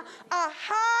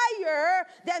higher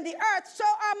than the earth, so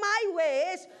are my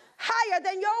ways higher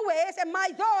than your ways, and my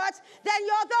thoughts than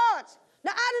your thoughts.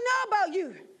 Now, I don't know about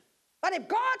you, but if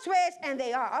God's ways, and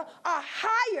they are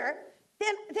higher,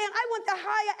 then I want the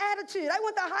higher attitude. I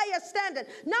want the higher standard,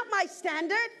 not my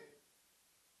standard.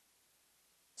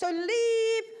 So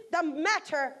leave the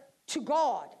matter to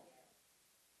God.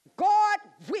 God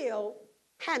will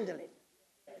handle it.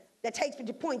 That takes me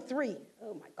to point 3.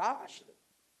 Oh, my gosh.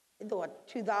 I thought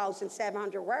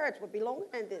 2,700 words would be longer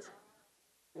than this.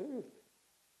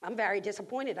 I'm very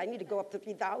disappointed. I need to go up to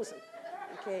 3,000.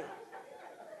 Okay.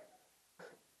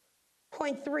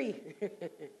 Point 3.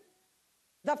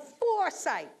 The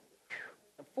foresight.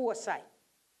 The foresight.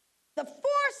 The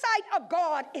foresight of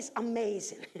God is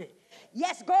amazing.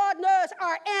 Yes, God knows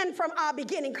our end from our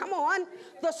beginning. Come on.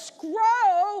 The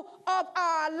scroll of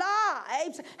our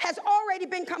lives has already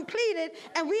been completed,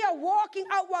 and we are walking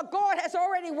out what God has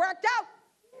already worked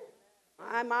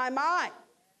out. My.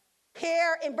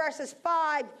 Here in verses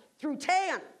 5 through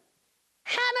 10,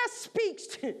 Hannah speaks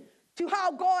to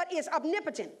how God is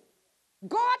omnipotent.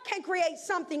 God can create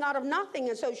something out of nothing,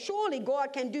 and so surely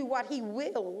God can do what he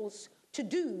wills to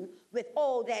do with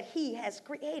all that he has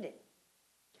created.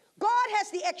 God has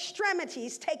the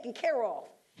extremities taken care of,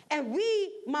 and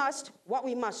what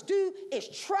we must do is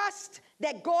trust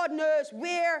that God knows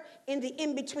where in the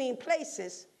in-between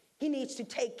places he needs to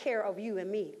take care of you and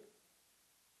me.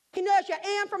 He knows your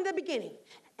end from the beginning,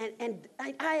 and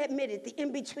I admit it, the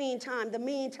in-between time, the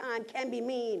mean time can be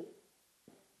mean.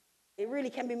 It really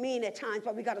can be mean at times,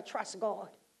 but we got to trust God.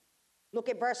 Look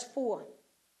at verse 4.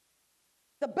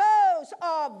 The bows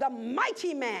of the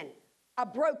mighty man are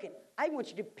broken. I want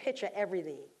you to picture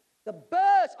everything. The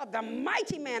bows of the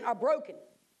mighty man are broken.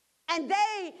 And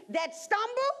they that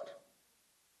stumbled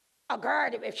are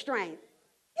girded with strength.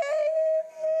 Yay!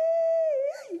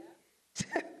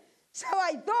 So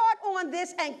I thought on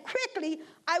this, and quickly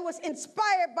I was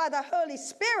inspired by the Holy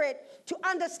Spirit to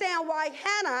understand why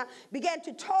Hannah began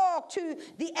to talk to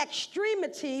the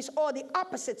extremities or the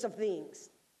opposites of things.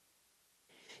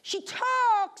 She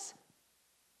talks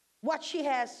what she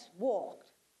has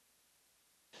walked.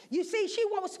 You see, she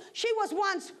was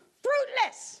once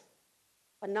fruitless,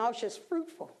 but now she's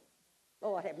fruitful.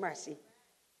 Lord have mercy.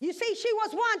 You see, she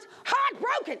was once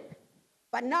heartbroken,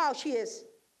 but now she is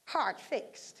heart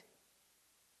fixed.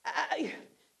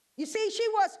 You see, she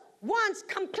was once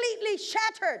completely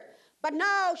shattered, But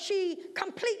now she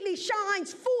completely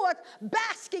shines forth,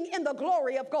 basking in the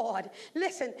glory of God.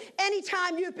 Listen,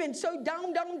 anytime you've been so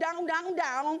down,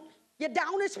 you're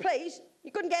down this place.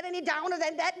 You couldn't get any downer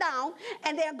than that down.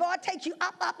 And then God takes you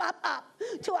up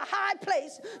to a high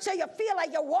place so you feel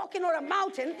like you're walking on a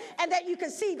mountain and that you can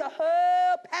see the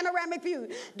whole panoramic view.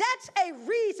 That's a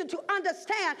reason to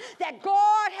understand that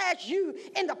God has you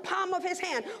in the palm of his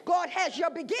hand. God has your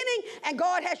beginning and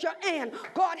God has your end.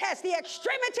 God has the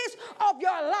extremities of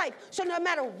your life. So no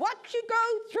matter what you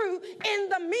go through in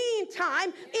the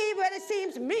meantime, even when it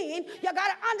seems mean, you got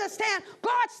to understand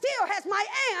God still has my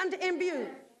end in view.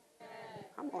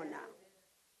 Come on now.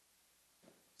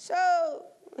 So,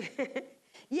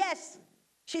 yes,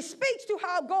 she speaks to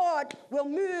how God will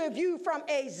move you from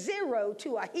a zero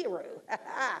to a hero.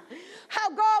 How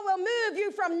God will move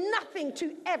you from nothing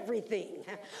to everything.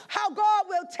 How God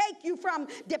will take you from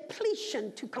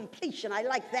depletion to completion. I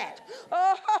like that.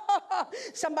 Oh,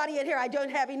 somebody in here, I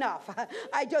don't have enough.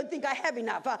 I don't think I have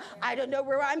enough. I don't know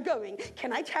where I'm going.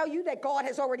 Can I tell you that God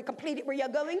has already completed where you're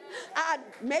going?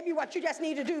 Maybe what you just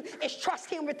need to do is trust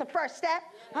him with the first step.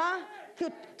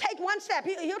 He'll take one step.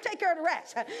 He'll take care of the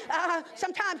rest.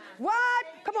 Sometimes, what?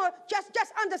 Come on, just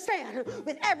understand.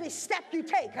 With every step you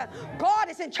take, God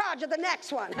is in charge of the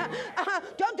next one.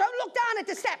 Don't look down at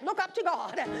the step. Look up to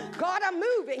God. God, I'm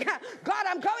moving. God,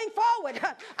 I'm going forward.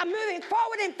 I'm moving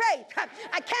forward in faith.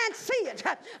 I can't see it.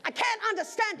 I can't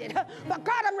understand it. But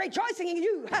God, I'm rejoicing in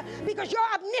you because you're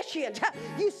omniscient.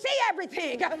 You see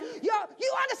everything. You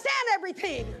understand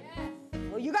everything.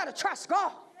 Well, you got to trust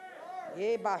God.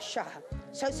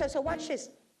 So watch this.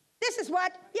 This is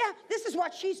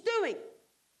what she's doing.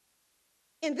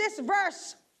 In this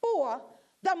verse 4,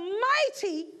 the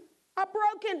mighty are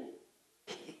broken.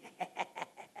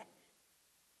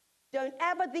 Don't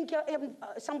ever think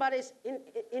somebody's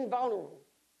invulnerable,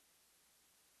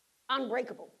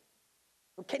 unbreakable,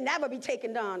 can never be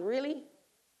taken down. Really?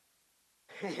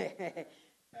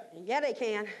 Yeah, they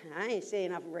can. I ain't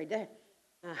saying nothing right there.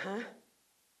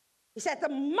 He said, the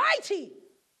mighty,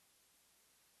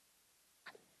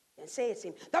 and say it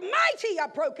seems, the mighty are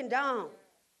broken down,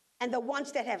 and the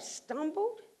ones that have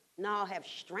stumbled now have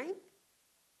strength.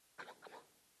 Come on.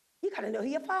 You got to know who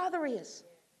your father is.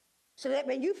 So that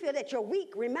when you feel that you're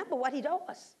weak, remember what he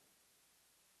does.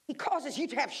 He causes you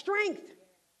to have strength.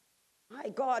 My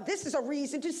God, this is a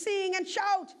reason to sing and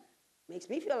shout. Makes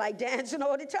me feel like dancing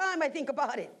all the time I think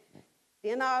about it.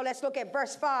 Then now let's look at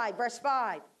verse 5. Verse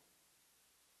 5.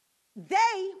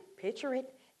 They, picture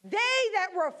it, they that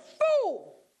were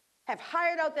full have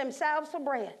hired out themselves for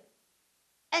bread.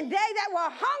 And they that were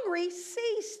hungry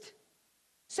ceased,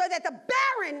 so that the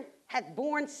barren hath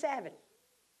borne 7.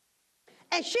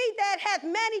 And she that hath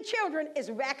many children is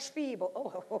waxed feeble.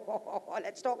 Oh,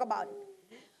 let's talk about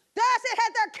it. Thus it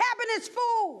hath their cabinets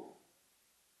full.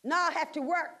 Now have to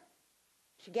work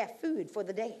to get food for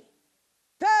the day.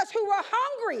 Those who were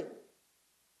hungry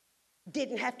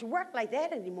didn't have to work like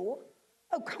that anymore.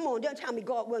 Oh, come on, don't tell me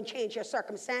God won't change your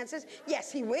circumstances.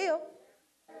 Yes, he will.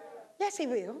 Yes, he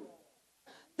will.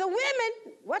 The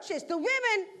women, watch this, the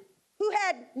women who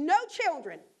had no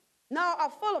children now are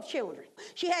full of children.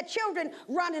 She had children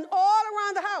running all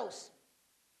around the house,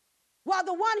 while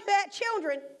the one who had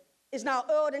children is now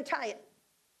old and tired.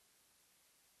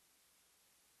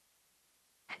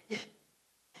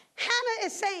 Hannah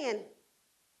is saying,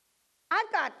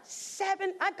 I've got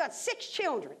 6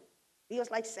 children.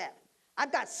 Feels like 7.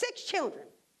 I've got 6 children,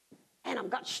 and I've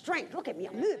got strength. Look at me,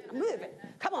 I'm moving.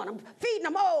 Come on, I'm feeding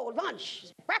them all lunch,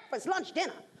 breakfast, lunch,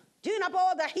 dinner. Doing up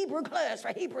all the Hebrew class for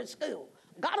Hebrew school.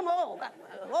 Got them all,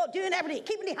 doing everything,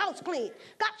 keeping the house clean.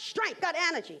 Got strength, got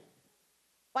energy.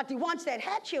 But the ones that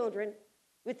had children,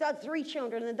 with the 3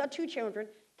 children and the 2 children,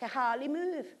 can hardly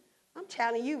move. I'm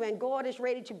telling you, when God is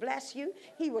ready to bless you,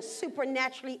 he will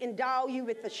supernaturally endow you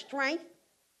with the strength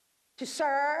to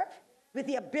serve, with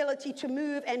the ability to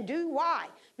move and do. Why?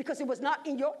 Because it was not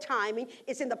in your timing.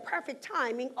 It's in the perfect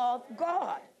timing of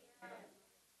God.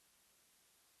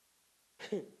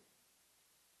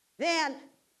 Then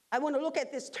I want to look at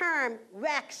this term,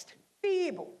 waxed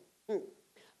feeble,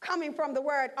 coming from the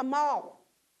word amal.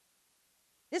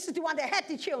 This is the one that had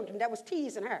the children that was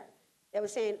teasing her. They were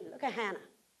saying, look at Hannah.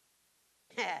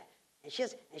 And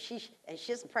she's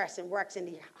a person who works in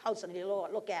the house of the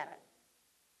Lord. Look at her.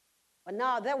 But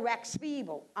now they're waxed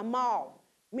feeble, amal,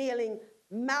 meaning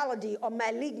malady or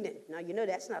malignant. Now, you know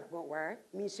that's not a good word.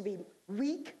 It means to be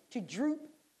weak, to droop,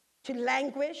 to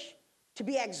languish, to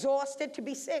be exhausted, to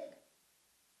be sick.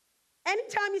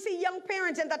 Anytime you see young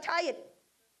parents and they're tired,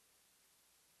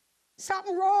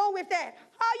 something wrong with that.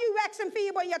 How are you waxing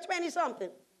feeble when you're 20-something?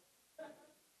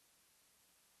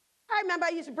 I remember I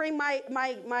used to bring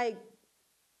my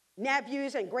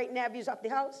nephews and great nephews up the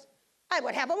house. I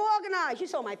would have them organized. You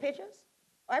saw my pictures.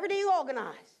 Everything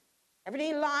organized.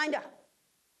 Everything lined up.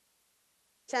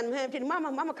 Send them home to the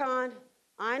mama con,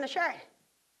 iron a shirt.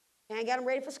 Can't get them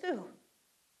ready for school.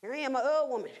 Here I am, an old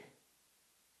woman.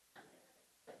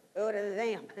 Older than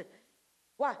them.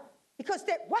 Why? Because,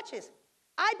 watch this.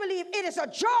 I believe it is a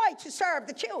joy to serve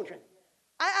the children.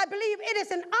 I believe it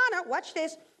is an honor, watch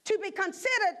this, to be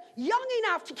considered young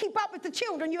enough to keep up with the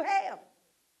children you have.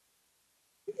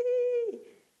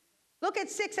 Look at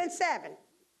 6 and 7.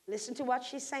 Listen to what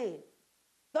she's saying.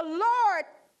 The Lord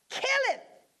killeth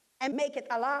and maketh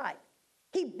alive.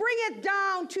 He bringeth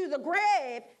down to the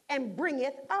grave and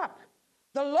bringeth up.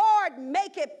 The Lord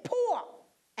maketh poor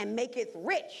and maketh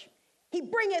rich. He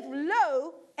bringeth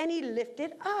low and he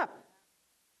lifteth up.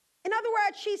 In other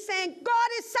words, she's saying God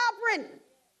is sovereign.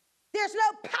 There's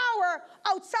no power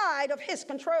outside of his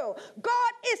control.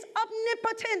 God is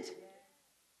omnipotent.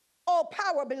 All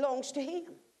power belongs to him.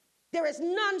 There is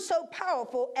none so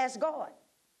powerful as God.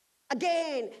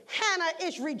 Again, Hannah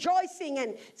is rejoicing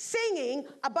and singing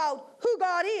about who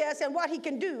God is and what he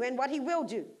can do and what he will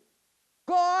do.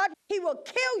 God, he will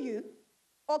kill you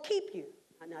or keep you.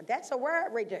 Now that's a word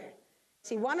right there.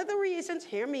 See, one of the reasons,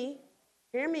 hear me.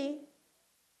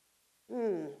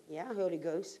 Yeah, Holy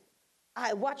Ghost.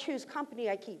 I watch whose company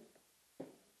I keep.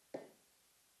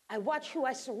 I watch who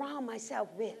I surround myself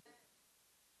with.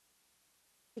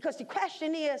 Because the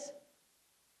question is,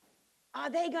 are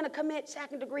they going to commit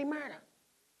second-degree murder?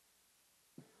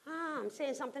 I'm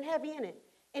saying something heavy in it.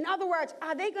 In other words,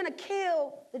 are they going to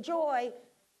kill the joy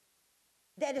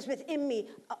that is within me?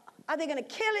 Are they going to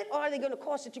kill it or are they going to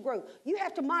cause it to grow? You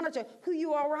have to monitor who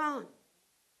you are around.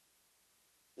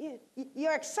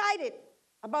 You're excited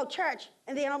about church,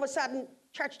 and then all of a sudden,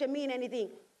 church didn't mean anything.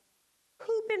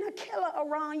 Who's been a killer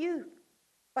around you?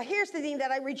 But here's the thing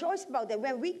that I rejoice about, that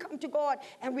when we come to God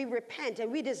and we repent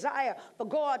and we desire for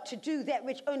God to do that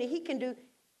which only he can do,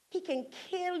 he can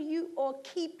kill you or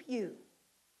keep you.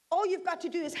 All you've got to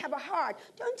do is have a heart.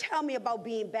 Don't tell me about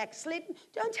being backslidden.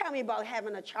 Don't tell me about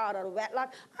having a child out of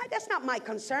wedlock. That's not my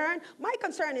concern. My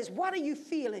concern is, what are you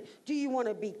feeling? Do you want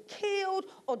to be killed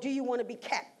or do you want to be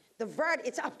kept? The verdict,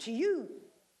 it's up to you.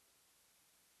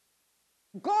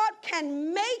 God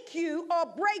can make you or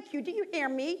break you. Do you hear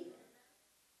me?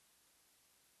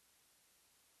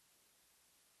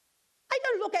 I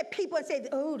don't look at people and say,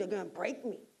 oh, they're going to break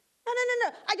me.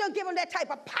 No. I don't give them that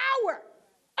type of power.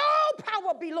 All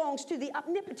power belongs to the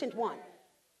omnipotent one.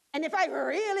 And if I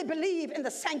really believe in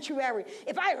the sanctuary,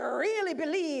 if I really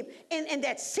believe in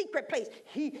that secret place,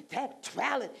 he that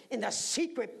dwelleth in the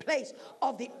secret place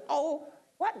of the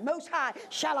Most High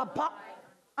shall abide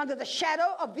under the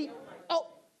shadow of the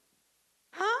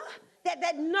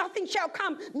that nothing shall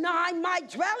come nigh my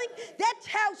dwelling. That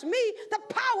tells me the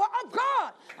power of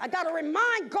God. I got to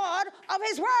remind God of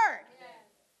his word.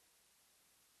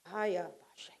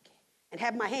 And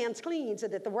have my hands clean so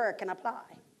that the word can apply.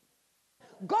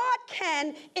 God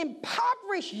can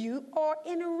impoverish you or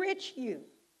enrich you.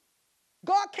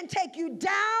 God can take you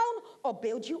down or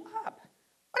build you up.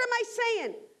 What am I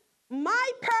saying?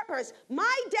 My purpose,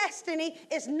 my destiny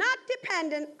is not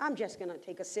dependent. I'm just going to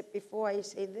take a sip before I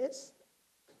say this.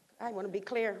 I want to be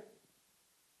clear.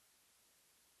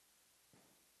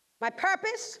 My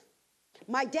purpose,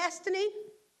 my destiny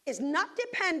is not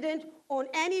dependent on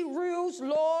any rules,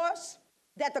 laws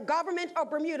that the government of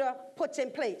Bermuda puts in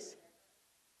place.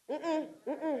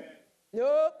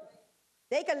 Nope.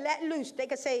 They can let loose. They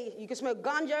can say you can smoke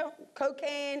ganja,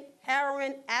 cocaine,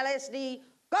 heroin, LSD.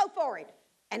 Go for it.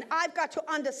 And I've got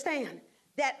to understand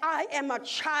that I am a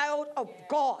child of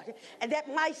God and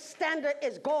that my standard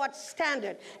is God's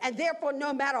standard. And therefore,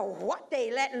 no matter what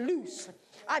they let loose,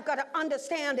 I've got to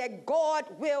understand that God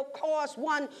will cause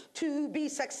one to be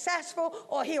successful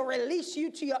or he'll release you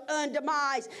to your own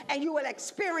demise and you will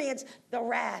experience the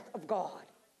wrath of God.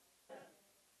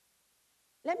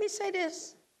 Let me say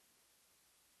this.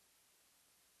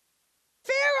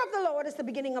 Fear of the Lord is the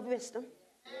beginning of wisdom.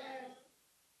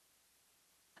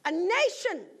 A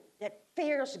nation that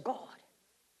fears God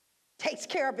takes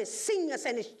care of his seniors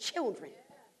and his children.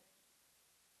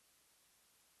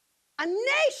 A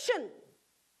nation,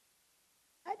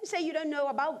 I didn't say you don't know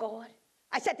about God.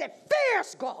 I said that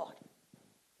fears God,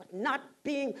 but not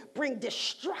bring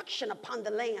destruction upon the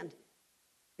land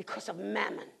because of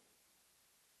mammon.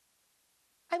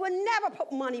 I will never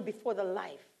put money before the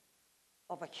life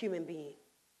of a human being.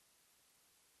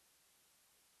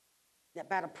 That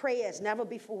better pray as never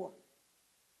before.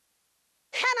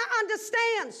 Hannah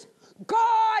understands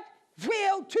God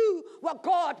will do what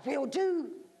God will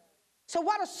do. So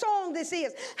what a song this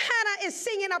is. Hannah is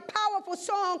singing a powerful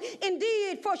song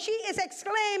indeed, for she is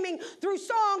exclaiming through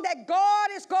song that God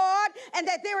is God and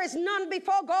that there is none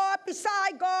before God,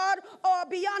 beside God, or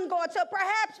beyond God. So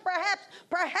perhaps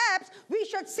we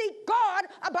should seek God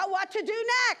about what to do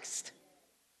next.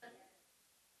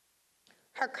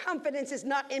 Her confidence is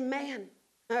not in man,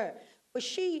 but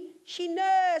she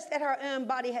knows that her own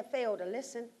body had failed her.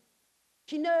 Listen,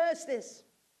 she knows this.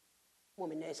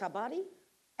 Woman knows her body.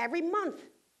 Every month,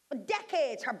 for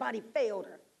decades, her body failed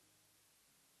her.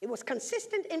 It was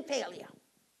consistent in failure.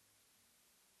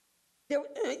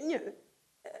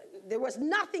 There was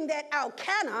nothing that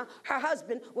Elkanah, her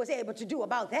husband, was able to do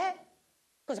about that,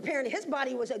 because apparently his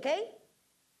body was okay.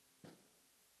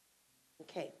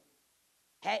 Okay.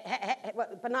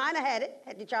 Peninnah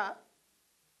had the job.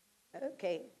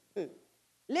 Okay.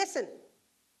 Listen.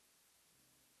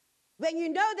 When you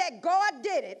know that God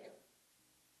did it,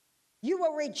 you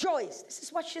will rejoice. This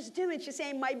is what she's doing. She's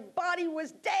saying, my body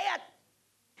was dead.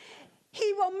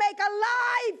 He will make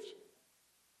alive.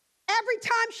 Every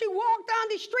time she walked down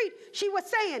the street, she was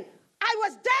saying, I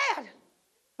was dead,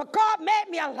 but God made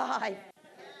me alive.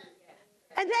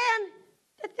 And then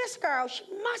this girl, she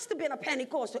must have been a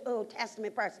Pentecostal Old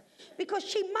Testament person, because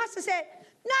she must have said,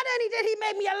 not only did he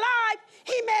make me alive,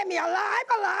 he made me alive.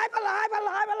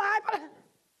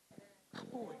 Come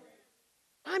on.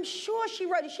 I'm sure she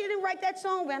wrote it. She didn't write that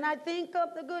song, when I think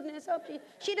of the goodness of Jesus.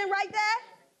 She didn't write that?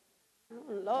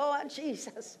 Oh, Lord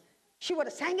Jesus. She would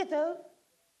have sang it, though.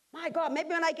 My God, maybe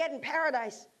when I get in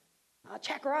paradise, I'll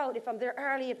check her out if I'm there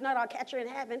early. If not, I'll catch her in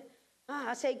heaven.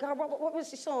 I say, God, what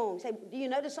was the song? Say, do you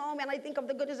know the song, when I think of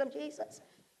the goodness of Jesus?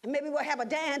 And maybe we'll have a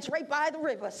dance right by the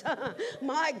rivers.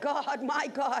 My God, my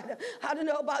God. I don't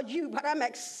know about you, but I'm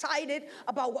excited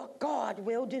about what God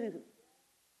will do.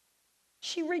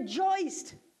 She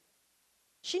rejoiced.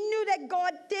 She knew that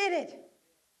God did it.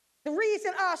 The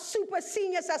reason our super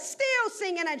seniors are still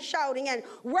singing and shouting and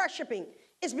worshiping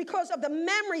is because of the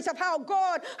memories of how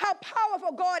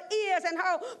powerful God is and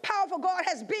how powerful God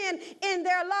has been in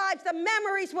their lives. The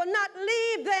memories will not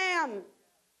leave them.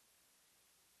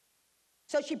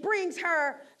 So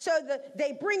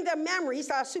they bring their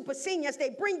memories, our super seniors, they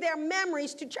bring their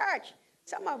memories to church.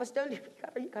 Some of us don't, you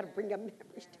got to bring your memories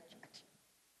to church.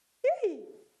 Yay.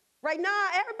 Right now,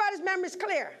 everybody's memory is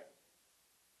clear.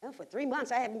 Well, for 3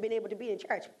 months, I haven't been able to be in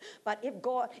church. But if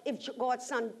God's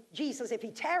son, Jesus, if he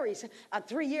tarries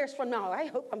 3 years from now, I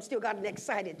hope I'm still got an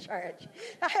excited church.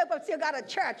 I hope I'm still got a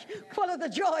church full of the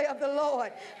joy of the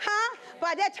Lord. Huh?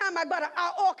 By that time, I got an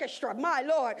orchestra, my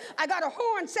Lord. I got a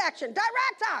horn section.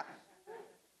 Director!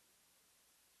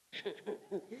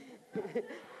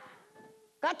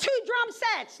 Got 2 drum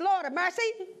sets, Lord of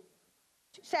mercy.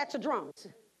 2 sets of drums.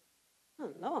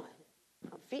 Oh, Lord,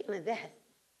 I'm feeling that.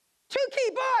 2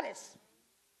 keyboardists.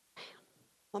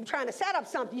 I'm trying to set up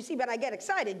something. You see, when I get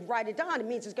excited, write it down. It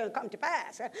means it's going to come to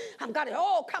pass. I've got it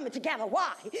all coming together.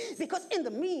 Why? Because in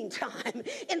the meantime,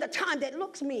 in the time that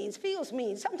looks mean, feels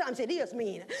mean, sometimes it is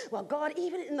mean. Well, God,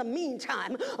 even in the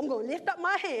meantime, I'm going to lift up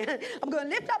my hand. I'm going to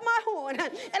lift up my horn, and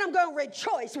I'm going to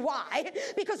rejoice. Why?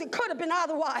 Because it could have been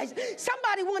otherwise.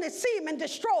 Somebody wanted Seaman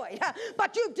destroyed,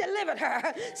 but you've delivered her.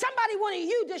 Somebody wanted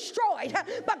you destroyed,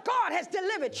 but God has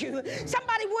delivered you.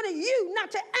 Somebody wanted you not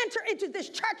to enter into this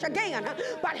church again.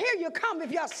 But here you come with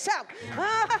yourself,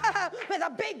 with a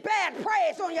big bad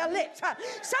praise on your lips.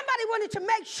 Somebody wanted to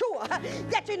make sure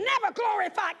that you never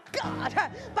glorify God,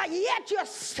 but yet you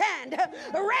stand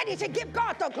ready to give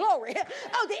God the glory.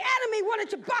 Oh, the enemy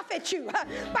wanted to buffet you,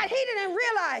 but he didn't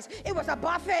realize it was a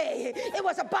buffet. It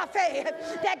was a buffet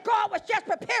that God was just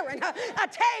preparing a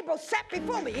table set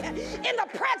before me in the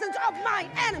presence of my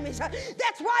enemies.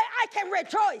 That's why I can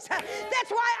rejoice. That's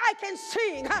why I can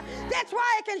sing. That's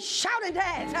why I can shout and dance.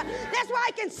 That's why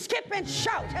I can skip and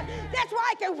shout. That's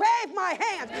why I can wave my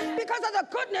hands, because of the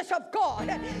goodness of God.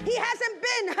 He hasn't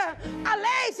been a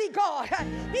lazy God.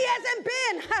 He hasn't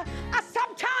been a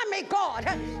sometimey God.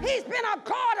 He's been a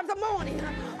God of the morning,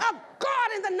 a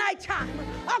God in the nighttime,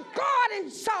 a God in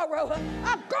sorrow,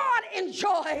 a God in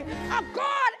joy, a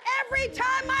God every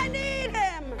time I need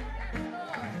him.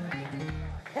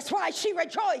 That's why she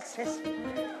rejoices.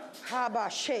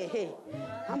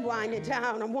 I'm winding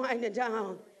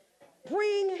down.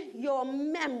 Bring your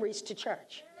memories to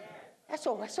church. That's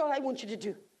all I want you to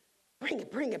do. Bring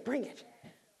it.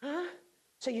 Huh?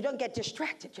 So you don't get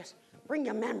distracted. Just bring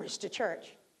your memories to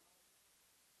church.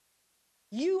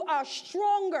 You are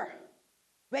stronger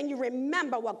when you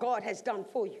remember what God has done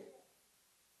for you.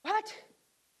 What?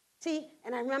 See,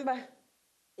 and I remember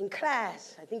in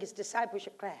class, I think it's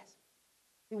discipleship class,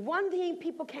 the one thing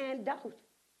people can't doubt,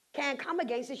 can't come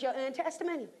against, is your own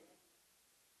testimony.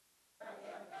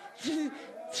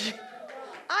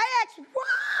 I asked,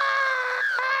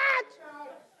 what?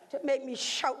 To make me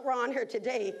shout around here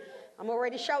today. I'm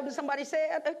already shouting, somebody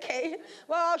said, okay.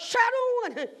 Well, shout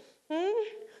on.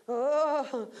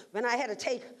 Oh, when I had to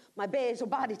take my basal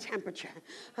body temperature,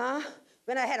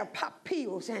 when I had to pop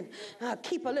pills and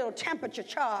keep a little temperature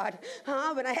chart,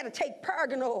 when I had to take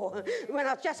Pergonal, when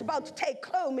I was just about to take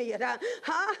Clomid,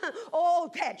 all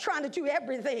that, trying to do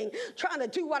everything, trying to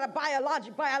do what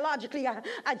biologically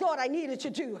I thought I needed to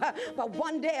do. But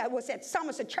one day I was at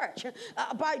Somerset Church,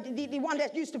 by the one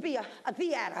that used to be a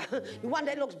theater, the one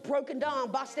that looks broken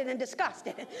down, busted, and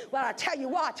disgusted. Well, I tell you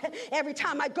what, every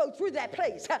time I go through that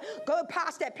place, go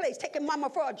past that place, taking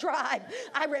mama for a drive,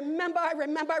 I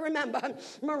remember.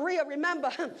 Maria,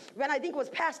 remember when I think it was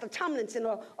Pastor Tomlinson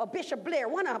or Bishop Blair,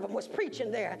 one of them was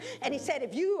preaching there, and he said,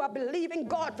 if you are believing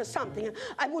God for something,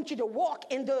 I want you to walk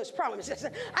in those promises.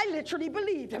 I literally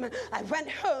believed him. I went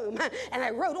home and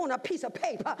I wrote on a piece of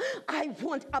paper, I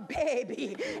want a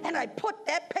baby, and I put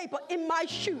that paper in my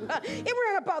shoe. It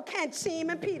wasn't about Kent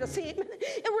Seaman, Peter Seaman.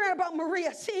 It wasn't about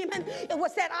Maria Seaman. It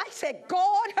was that I said,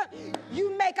 God,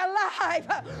 you make alive.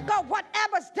 God,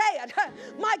 whatever's dead,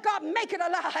 my God, make it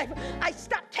alive. I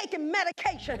stopped taking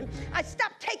medication. I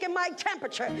stopped taking my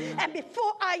temperature. And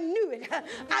before I knew it,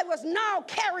 I was now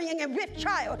carrying a with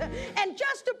child. And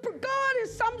just to God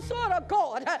is some sort of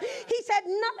God. He said,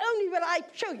 not only will I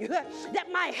show you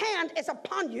that my hand is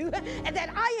upon you and that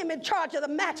I am in charge of the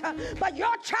matter, but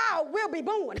your child will be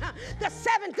born the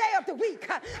 7th day of the week,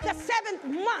 the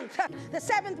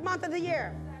 7th month of the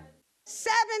year.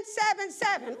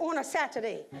 777 on a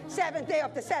Saturday, 7th day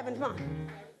of the 7th month.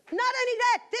 Not only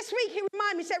that, this week he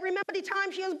reminded me, said, remember the time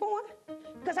she was born?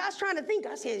 Because I was trying to think,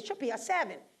 I said, it should be a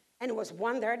 7. And it was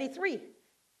 1:33.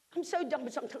 I'm so dumb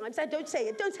sometimes. I don't say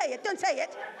it.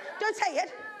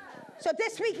 So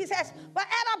this week he says, well,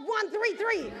 add up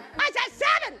 133. I said,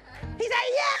 7. He said,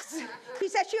 yes. He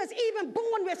said she was even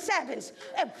born with 7s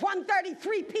at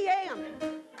 1:33 p.m.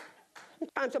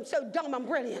 Sometimes I'm so dumb, I'm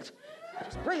brilliant.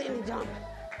 Just brilliantly dumb.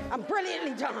 I'm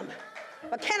brilliantly dumb.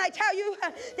 But can I tell you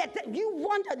that you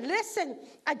want to listen?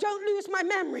 I don't lose my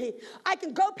memory. I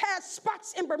can go past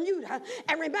spots in Bermuda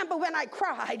and remember when I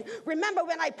cried, remember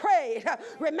when I prayed,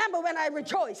 remember when I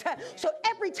rejoiced. So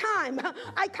every time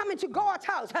I come into God's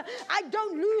house, I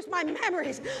don't lose my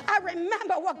memories. I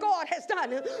remember what God has done.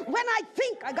 When I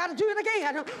think, I got to do it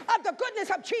again, of the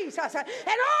goodness of Jesus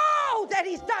and all that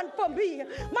he's done for me,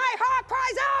 my heart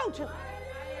cries out.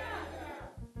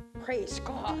 Praise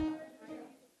God.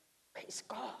 Praise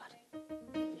God.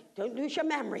 Don't lose your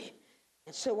memory.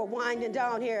 And so we're winding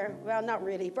down here. Well, not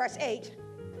really. Verse 8.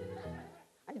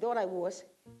 I thought I was.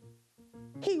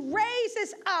 He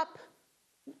raises up,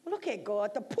 look at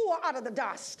God, the poor out of the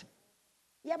dust.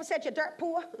 You ever said you're dirt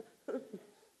poor?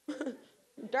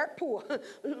 Dirt poor.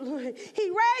 He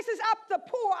raises up the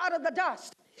poor out of the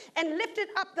dust and lifted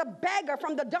up the beggar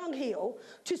from the dunghill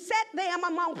to set them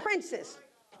among princes,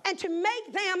 and to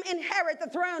make them inherit the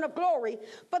throne of glory.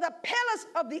 For the pillars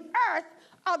of the earth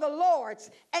are the Lord's,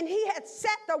 and he had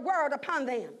set the word upon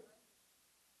them.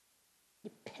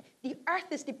 The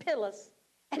earth is the pillars,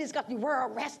 and it's got the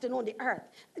world resting on the earth.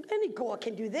 Any God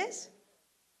can do this.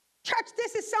 Church,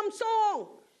 this is some song.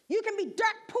 You can be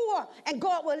dirt poor, and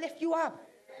God will lift you up.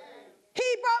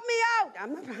 He brought me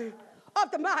out of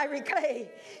the miry clay.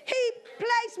 He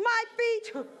placed my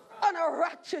feet on a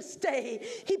righteous day.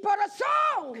 He put a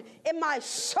song in my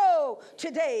soul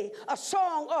today, a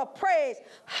song of praise.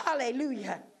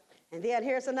 Hallelujah. And then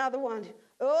here's another one.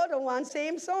 Oh, the one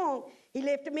same song. He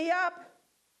lifted me up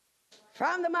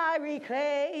from the miry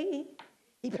clay.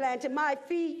 He planted my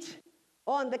feet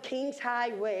on the King's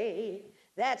highway.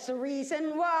 That's the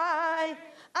reason why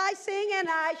I sing and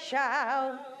I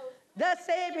shout. The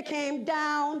Savior came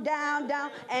down, down, down,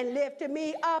 and lifted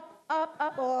me up. Up.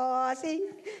 Oh,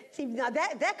 see, now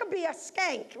that could be a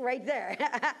skank right there.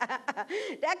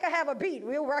 That could have a beat.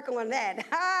 We're working on that.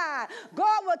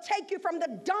 God will take you from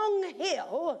the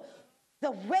dunghill,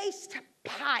 the waste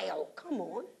pile. Come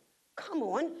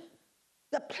on.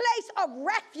 The place of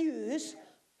refuse.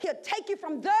 He'll take you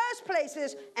from those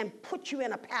places and put you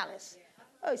in a palace.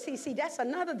 Oh, see, that's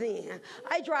another thing.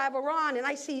 I drive around and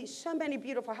I see so many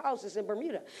beautiful houses in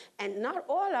Bermuda, and not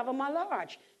all of them are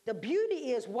large. The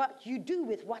beauty is what you do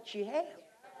with what you have.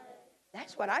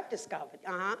 That's what I've discovered.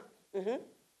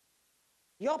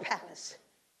 Your palace.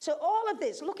 So all of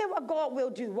this, look at what God will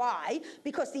do. Why?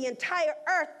 Because the entire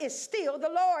earth is still the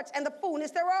Lord's and the fullness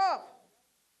thereof.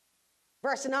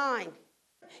 Verse 9.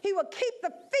 He will keep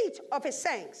the feet of his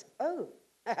saints. Oh.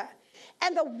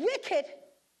 And the wicked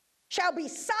shall be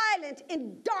silent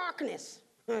in darkness.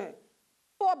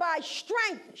 For by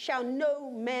strength shall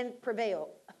no man prevail.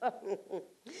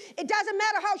 It doesn't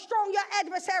matter how strong your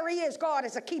adversary is, God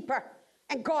is a keeper,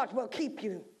 and God will keep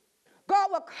you.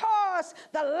 God will cause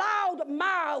the loud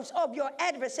mouths of your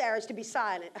adversaries to be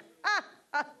silent.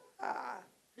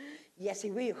 Yes, he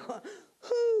will.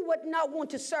 Who would not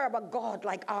want to serve a God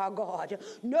like our God?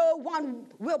 No one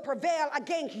will prevail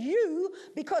against you,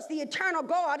 because the eternal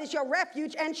God is your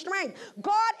refuge and strength.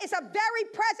 God is a very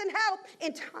present help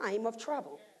in time of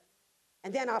trouble.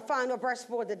 And then our final verse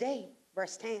for the day,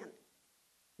 verse 10.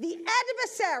 The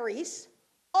adversaries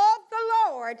of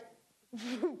the Lord,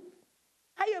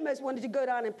 I almost wanted to go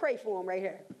down and pray for them right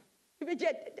here.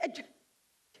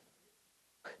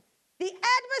 The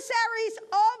adversaries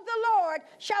of the Lord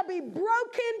shall be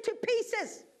broken to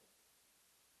pieces.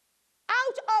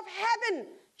 Out of heaven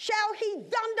shall he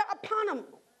thunder upon them.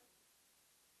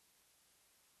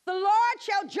 The Lord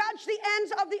shall judge the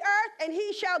ends of the earth, and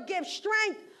he shall give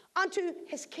strength unto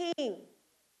his king,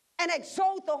 and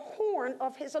exalt the horn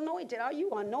of his anointed. Are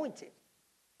you anointed?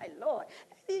 My Lord.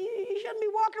 You shouldn't be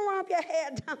walking around with your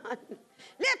head down.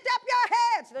 Lift up your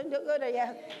heads.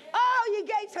 Oh, ye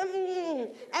gates, and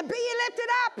be ye lifted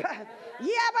up,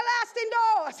 ye everlasting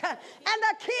doors, and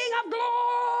the King of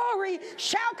glory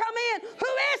shall come in.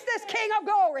 Who is this King of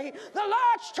glory? The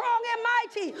Lord strong and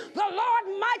mighty, the Lord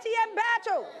mighty in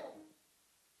battle.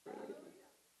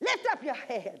 Lift up your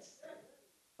heads,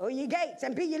 O ye gates,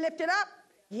 and be ye lifted up,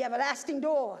 ye everlasting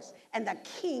doors, and the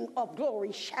King of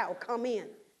glory shall come in.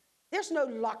 There's no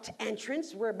locked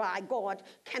entrance whereby God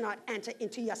cannot enter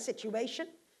into your situation.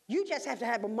 You just have to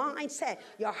have a mindset,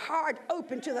 your heart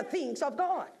open to the things of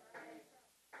God.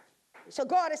 So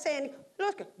God is saying,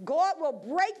 look, God will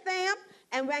break them,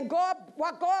 and when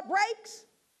what God breaks,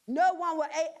 no one will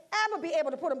ever be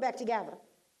able to put them back together.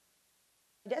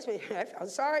 That's what I felt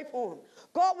sorry for him.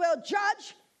 God will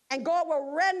judge, and God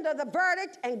will render the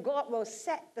verdict, and God will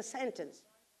set the sentence.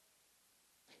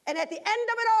 And at the end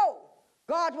of it all,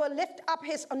 God will lift up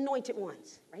his anointed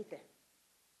ones. Right there.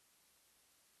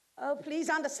 Oh, please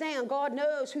understand, God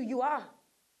knows who you are.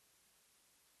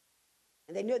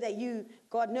 And they know that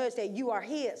God knows that you are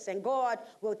his, and God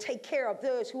will take care of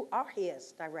those who are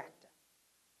his director.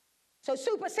 So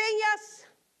super seniors,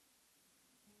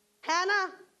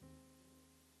 Hannah,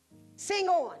 sing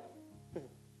on.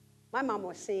 My mama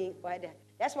was singing.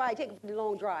 That's why I take the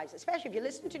long drives, especially if you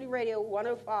listen to the radio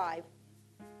 105,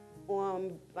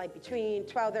 like between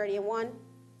 12:30 and 1,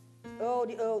 all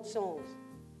the old songs.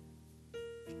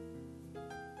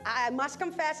 I must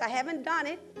confess, I haven't done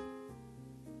it.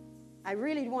 I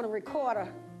really want to record her,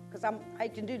 because I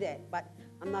can do that, but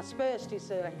I'm not supposed to,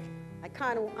 so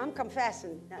I'm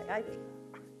confessing.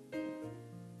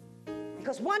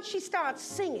 Because once she starts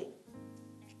singing,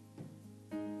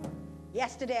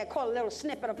 yesterday I caught a little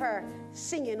snippet of her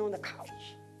singing on the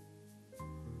couch.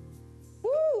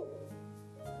 Woo!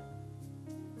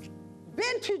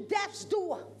 Been to death's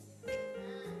door.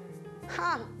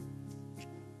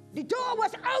 The door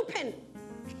was open.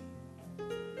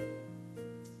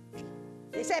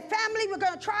 They said, family, we're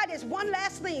going to try this one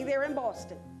last thing there in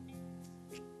Boston.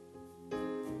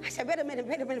 I said, wait a minute.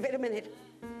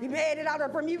 We made it out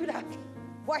of Bermuda.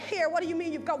 Well, here, what do you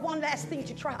mean you've got one last thing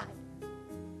to try?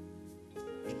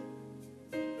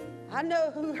 I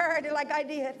know who heard it like I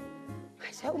did.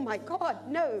 I said, oh my God,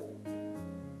 no.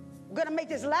 We're going to make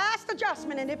this last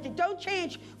adjustment, and if you don't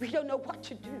change, we don't know what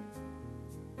to do.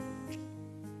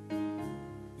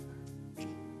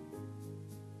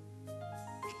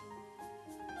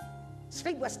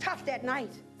 Sleep was tough that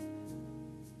night.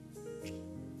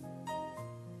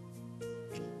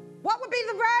 What would be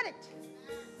the verdict?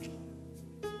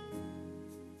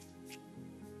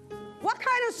 What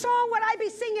kind of song would I be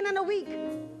singing in a week?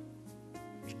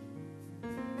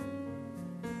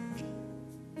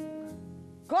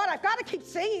 God, I've got to keep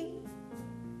singing.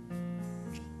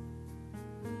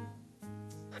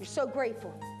 I'm so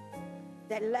grateful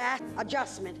that last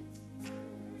adjustment,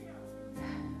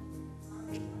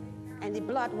 and the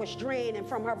blood was draining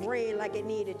from her brain like it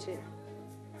needed to.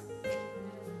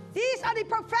 These are the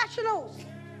professionals.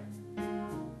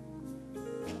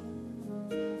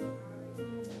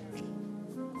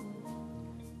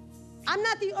 I'm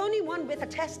not the only one with a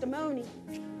testimony.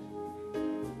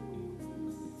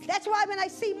 That's why when I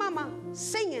see Mama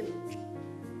singing,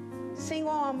 sing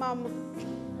on, Mama.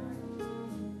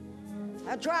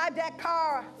 I drive that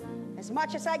car as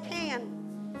much as I can.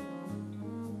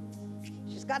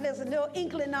 She's got this little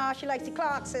inkling now. She likes the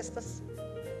Clark sisters.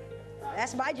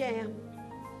 That's my jam.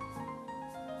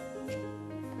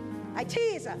 I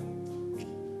tease her.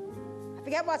 I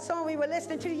forget what song we were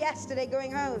listening to yesterday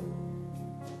going home.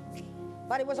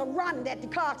 But it was a run that the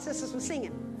Clark sisters were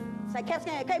singing. So I kept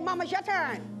saying, okay, Mama, it's your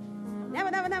turn. Never,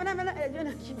 never, never, never,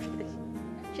 never.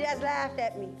 She just laughed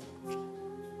at me.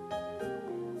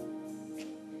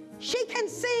 She can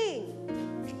sing.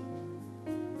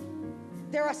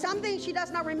 There are some things she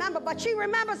does not remember, but she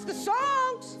remembers the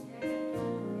songs.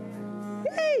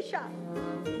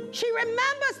 She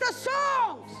remembers the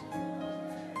songs.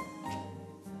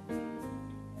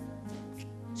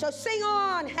 So sing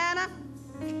on, Hannah.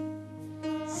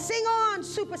 Sing on,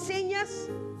 super seniors.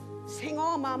 Sing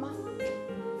on, Mama.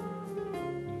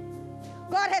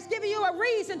 God has given you a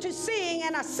reason to sing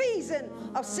and a season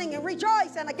of singing.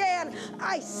 Rejoice. And again,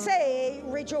 I say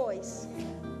rejoice.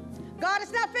 God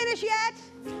is not finished yet.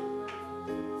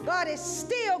 God is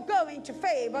still going to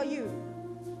favor you.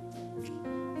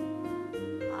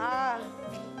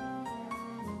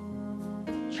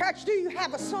 Church, do you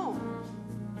have a song?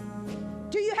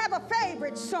 Do you have a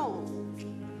favorite song?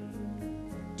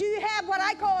 Do you have what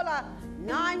I call a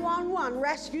 911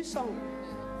 rescue song?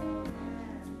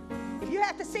 If you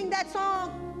have to sing that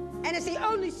song, and it's the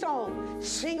only song,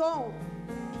 sing on.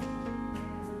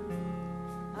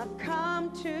 I've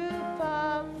come too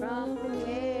far from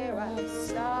where I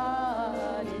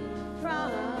started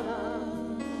from.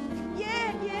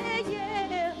 Yeah, yeah,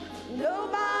 yeah.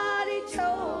 Nobody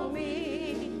told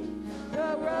me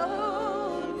the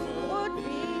road would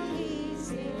be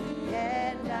easy,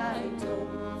 and I don't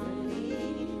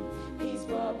believe he's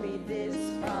brought me this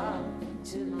far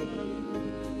to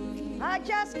leave. I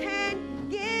just can't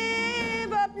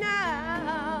give up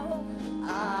now.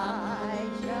 I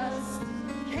just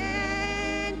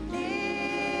can't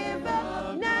give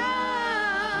up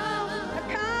now. I've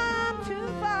come too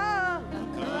far.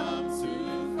 I've come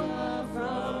too far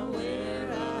from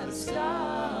where I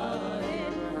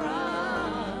started from.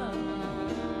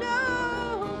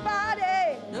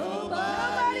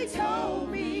 Nobody told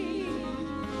me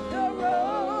the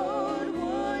road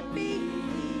would be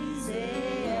easy,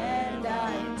 and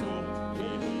I don't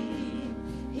believe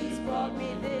he's brought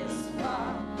me this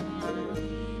far.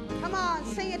 Come on,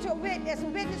 sing it to a witness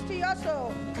to your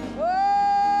soul. Oh,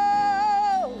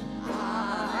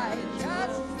 I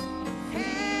just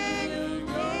can't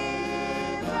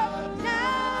give up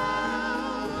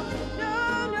now. No,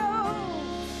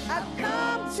 I've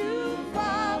come too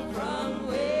far from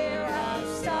where I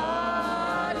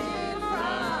started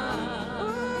from.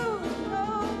 Ooh,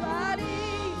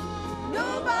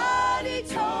 nobody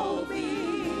told me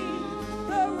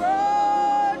the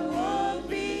road would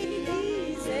be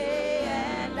easy,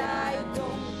 and I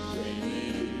don't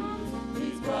believe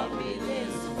he's brought me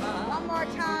this far. One more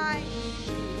time.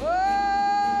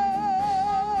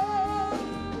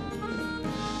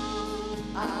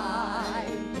 I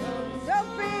don't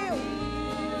feel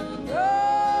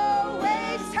no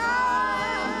waste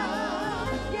time.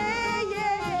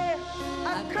 Yeah.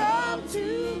 I've come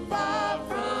too far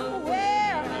from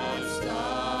where I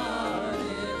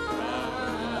started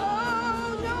from. Oh,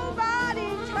 nobody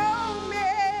told me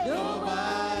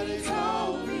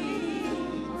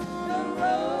the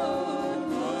road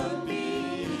would be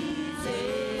easy,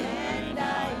 and I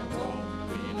don't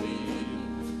believe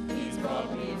he's brought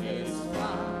me this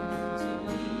far to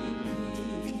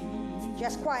leave.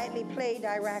 Just quietly play,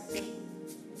 director.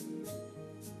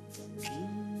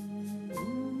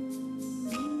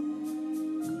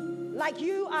 Like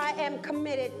you, I am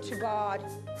committed to God.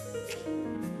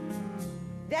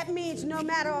 That means no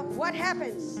matter what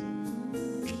happens,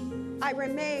 I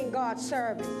remain God's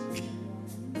servant.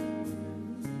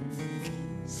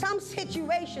 Some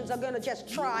situations are going to just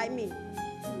try me,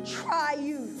 try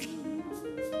you.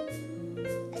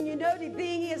 And you know, the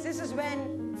thing is, this is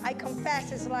when I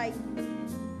confess, it's like,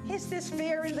 is this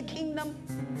fair in the kingdom?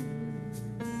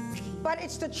 But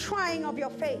it's the trying of your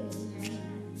faith.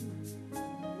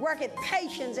 Work at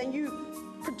patience, and you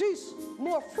produce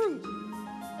more fruit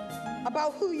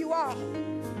about who you are.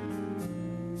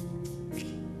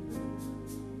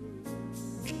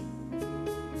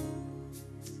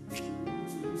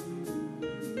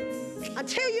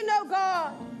 Until you know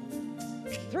God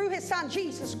through his son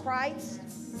Jesus Christ.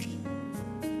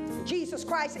 Jesus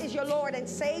Christ is your Lord and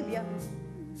Savior.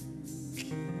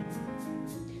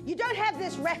 You don't have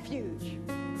this refuge.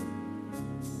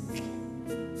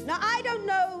 Now, I don't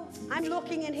know, I'm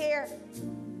looking in here.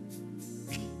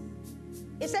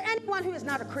 Is there anyone who is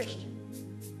not a Christian?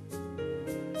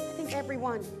 I think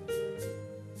everyone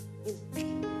is.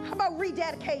 How about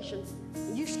rededication?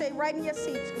 You stay right in your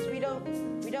seats, because we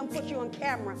don't put you on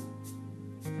camera.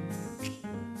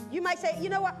 You might say, you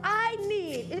know what, I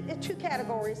need, two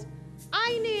categories.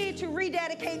 I need to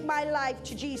rededicate my life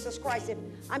to Jesus Christ. If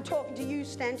I'm talking to you,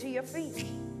 stand to your feet.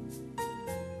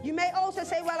 You may also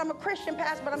say, well, I'm a Christian,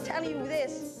 Pastor, but I'm telling you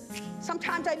this.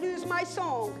 Sometimes I lose my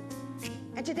song.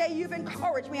 And today you've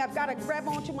encouraged me. I've got to grab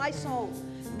onto my song.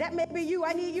 That may be you.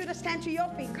 I need you to stand to your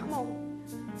feet. Come on.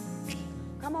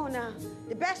 Come on now.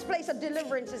 The best place of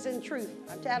deliverance is in truth.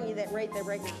 I'm telling you that right there,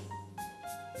 right now.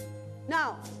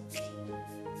 Now,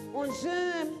 on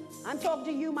Zoom, I'm talking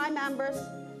to you, my members.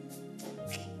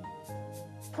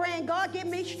 Praying, God, give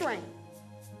me strength.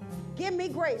 Give me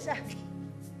grace.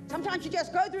 Sometimes you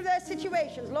just go through those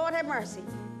situations. Lord, have mercy.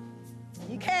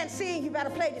 You can't sing, you better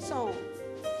play the song.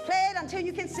 Play it until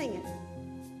you can sing it.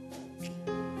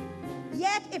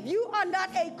 Yet, if you are not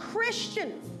a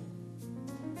Christian,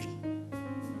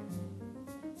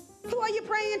 who are you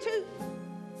praying to?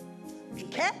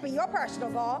 It can't be your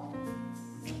personal God.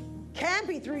 Can't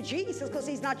be through Jesus because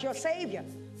he's not your Savior.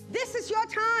 This is your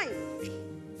time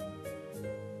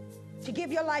to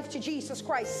give your life to Jesus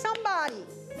Christ. Somebody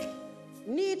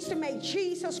needs to make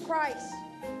Jesus Christ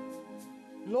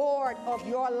Lord of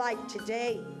your life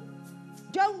today.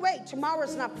 Don't wait.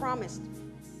 Tomorrow's not promised.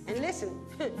 And listen,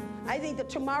 I think the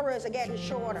tomorrows are getting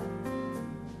shorter.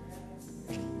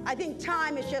 I think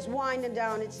time is just winding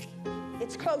down.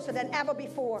 It's closer than ever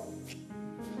before.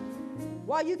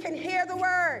 While you can hear the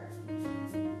word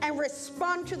and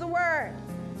respond to the word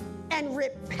and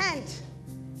repent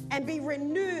and be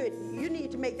renewed, you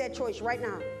need to make that choice right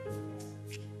now.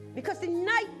 Because the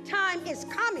night time is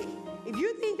coming. If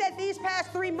you think that these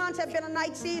past 3 months have been a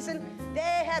night season, they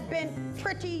have been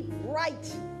pretty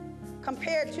bright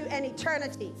compared to an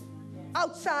eternity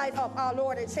outside of our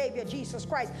Lord and Savior Jesus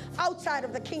Christ, outside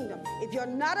of the kingdom. If you're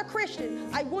not a Christian,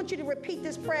 I want you to repeat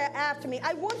this prayer after me.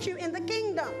 I want you in the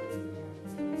kingdom.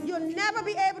 You'll never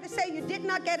be able to say you did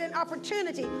not get an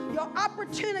opportunity. Your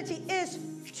opportunity is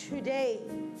today.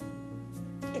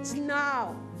 It's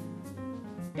now.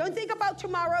 Don't think about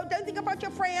tomorrow. Don't think about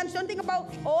your friends. Don't think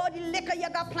about all the liquor you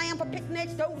got planned for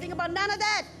picnics. Don't think about none of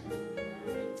that.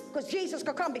 Because Jesus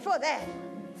could come before that.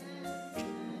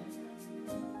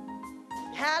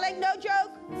 Hell ain't no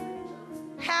joke.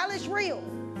 Hell is real.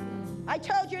 I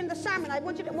told you in the sermon, I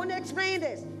want to explain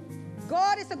this.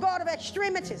 God is the God of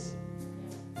extremities.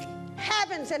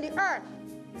 Heavens and the earth.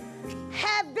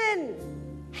 Heaven.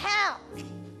 Hell.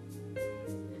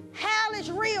 Hell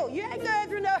is real. You ain't going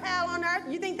through no hell on earth.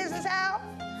 You think this is hell?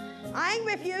 I ain't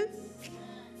with you.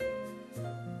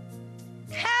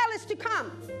 Hell is to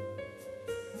come.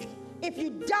 If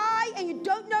you die and you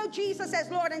don't know Jesus as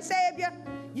Lord and Savior,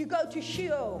 you go to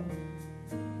Sheol.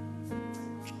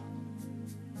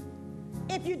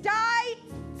 If you die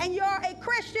and you're a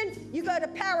Christian, you go to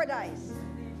paradise.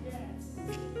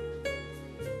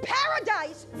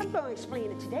 Paradise? I'm going to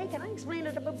explain it today. Can I explain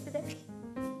it about today?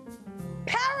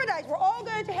 Paradise, we're all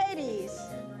going to Hades.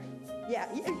 Yeah,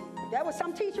 that was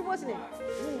some teacher, wasn't it?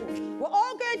 We're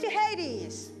all going to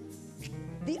Hades.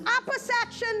 The upper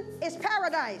section is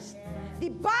paradise. The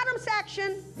bottom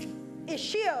section is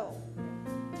Sheol.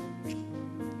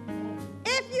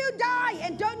 If you die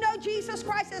and don't know Jesus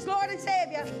Christ as Lord and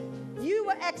Savior, you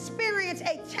will experience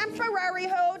a temporary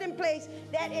holding place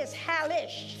that is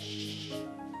hellish.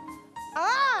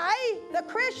 I, the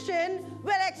Christian,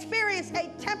 will experience a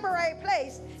temporary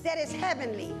place that is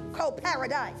heavenly, called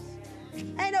paradise.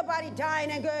 Ain't nobody dying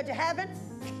and going to heaven.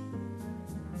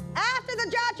 After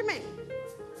the judgment,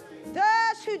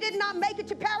 those who did not make it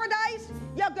to paradise,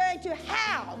 you're going to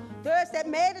hell. Those that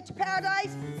made it to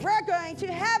paradise, we're going to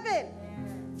heaven.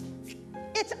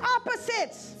 It's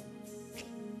opposites.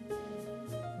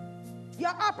 Your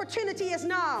opportunity is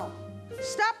now.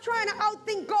 Stop trying to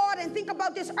outthink God and think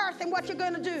about this earth and what you're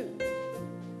going to do.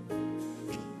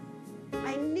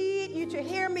 I need you to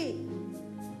hear me.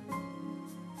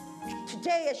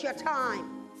 Today is your time.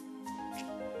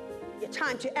 Your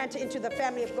time to enter into the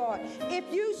family of God. If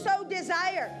you so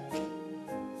desire,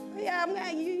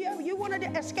 you want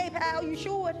to escape hell, you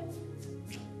should.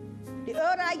 The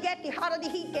older I get, the hotter the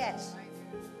heat gets.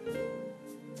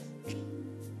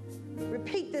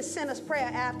 Repeat this sinner's prayer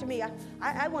after me.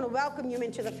 I want to welcome you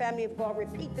into the family of God.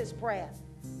 Repeat this prayer.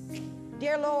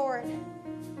 Dear Lord,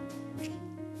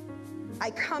 I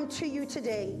come to you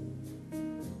today.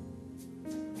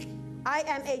 I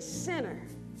am a sinner.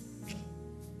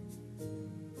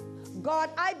 God,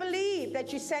 I believe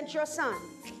that you sent your Son,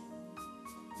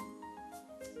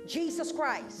 Jesus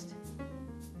Christ,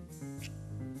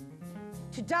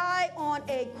 to die on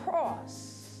a cross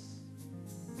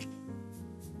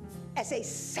as a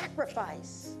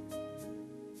sacrifice,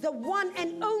 the one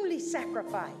and only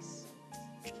sacrifice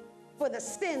for the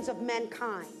sins of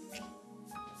mankind.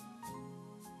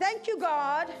 Thank you,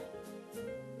 God,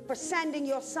 for sending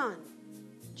your Son,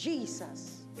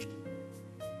 Jesus.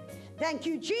 Thank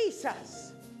you,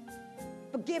 Jesus,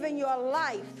 for giving your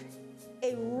life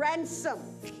a ransom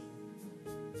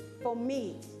for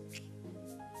me.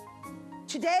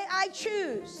 Today I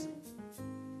choose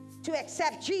to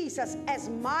accept Jesus as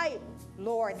my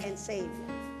Lord and Savior.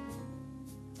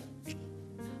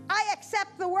 I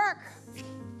accept the work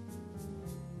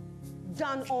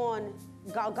done on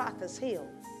Golgotha's hill.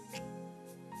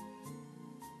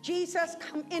 Jesus,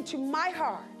 come into my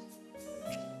heart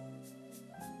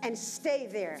and stay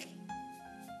there.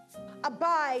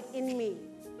 Abide in me.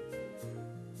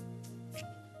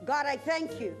 God, I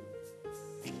thank you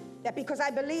that because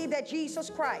I believe that Jesus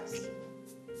Christ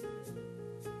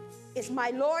is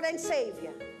my Lord and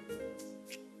Savior,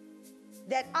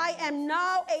 that I am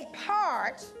now a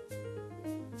part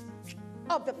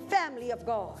of the family of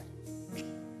God.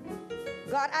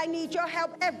 God, I need your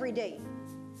help every day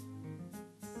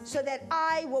so that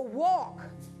I will walk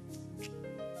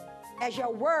as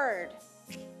your word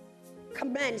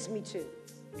commands me to.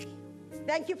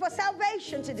 Thank you for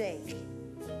salvation today.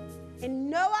 In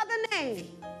no other name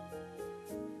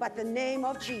but the name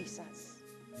of Jesus.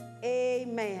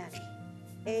 Amen.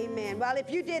 Amen. Well,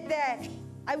 if you did that,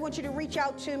 I want you to reach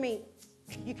out to me.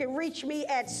 You can reach me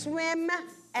at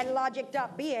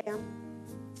swim@logic.bm.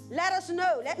 Let us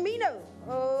know. Let me know.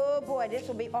 Oh, boy, this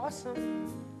will be awesome.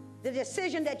 The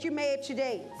decision that you made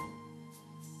today.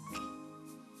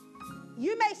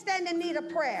 You may stand in need of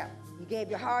prayer. You gave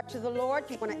your heart to the Lord.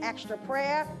 You want an extra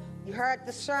prayer. You heard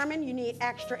the sermon. You need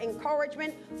extra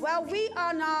encouragement. Well, we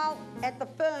are now at the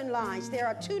phone lines. There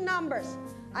are 2 numbers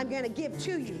I'm going to give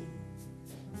to you.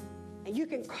 And you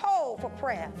can call for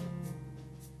prayer.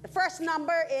 The first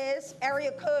number is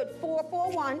area code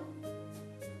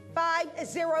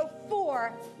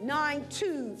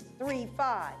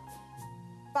 441-504-9235.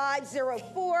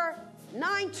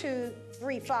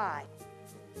 504-9235.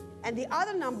 And the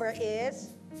other number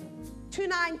is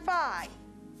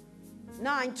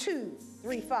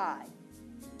 295-9235.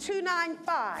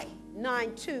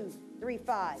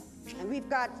 295-9235. And we've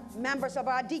got members of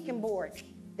our deacon board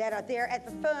that are there at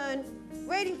the phone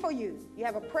waiting for you. You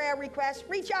have a prayer request,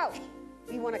 reach out.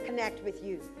 We want to connect with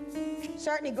you.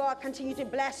 Certainly, God continue to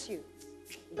bless you.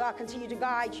 God continue to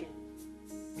guide you.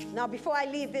 Now, before I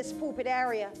leave this pulpit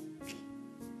area,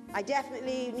 I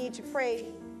definitely need to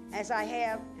pray, as I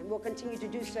have and will continue to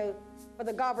do so, for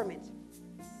the government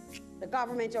of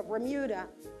Bermuda,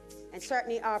 and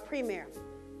certainly our premier.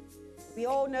 We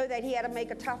all know that he had to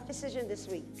make a tough decision this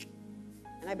week,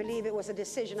 and I believe it was a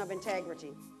decision of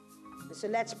integrity. And so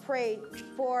let's pray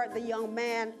for the young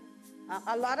man.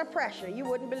 A lot of pressure. You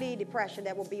wouldn't believe the pressure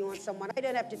that will be on someone. I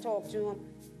don't have to talk to him.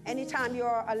 Anytime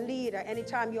you're a leader,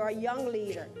 anytime you're a young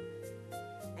leader,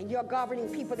 and you're governing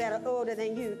people that are older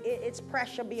than you, it's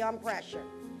pressure beyond pressure.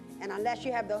 And unless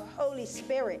you have the Holy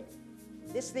Spirit,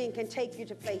 this thing can take you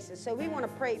to places. So we want to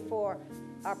pray for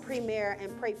our premier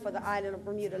and pray for the island of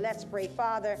Bermuda. Let's pray.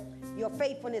 Father, your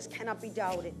faithfulness cannot be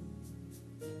doubted.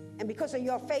 And because of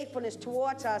your faithfulness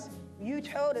towards us, you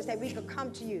told us that we could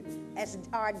come to you as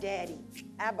our daddy,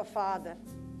 Abba Father.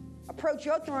 Approach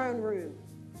your throne room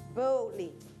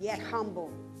boldly, yet humble,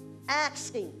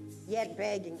 asking, yet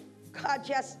begging. God,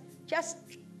 just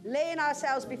laying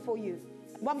ourselves before you.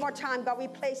 One more time, God, we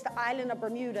place the island of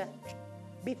Bermuda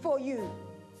before you.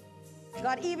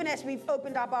 God, even as we've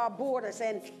opened up our borders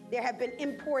and there have been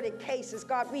imported cases,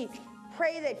 God, we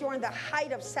pray that during the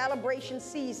height of celebration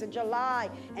season, July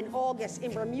and August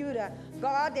in Bermuda,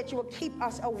 God, that you will keep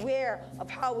us aware of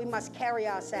how we must carry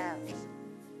ourselves.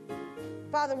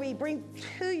 Father, we bring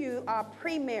to you our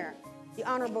premier, the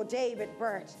Honorable David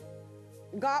Burt.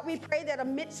 God, we pray that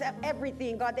amidst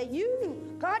everything, God, that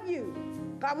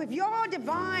God, with your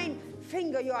divine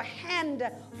finger, your hand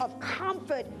of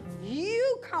comfort,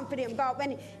 you comfort him, God,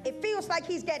 when it feels like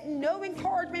he's getting no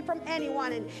encouragement from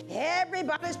anyone and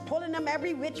everybody's pulling him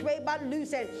every which way but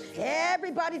loose and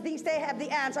everybody thinks they have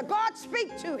the answer. God,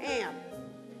 speak to him.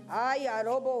 My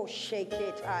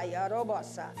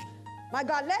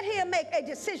God, let him make a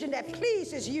decision that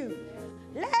pleases you.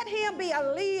 Let him be a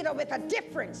leader with a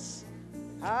difference.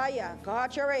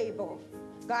 God, you're able.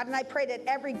 God, and I pray that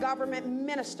every government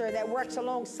minister that works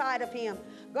alongside of him,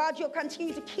 God, you'll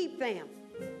continue to keep them.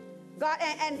 God,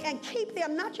 and keep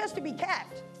them not just to be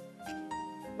kept,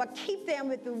 but keep them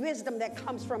with the wisdom that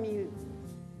comes from you.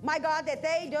 My God, that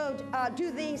they don't do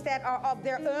things that are of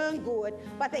their own good,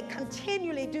 but they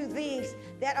continually do things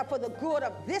that are for the good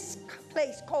of this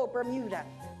place called Bermuda.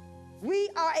 We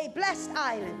are a blessed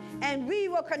island, and we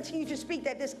will continue to speak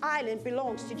that this island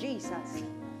belongs to Jesus.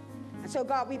 And so,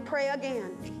 God, we pray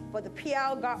again for the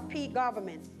PLP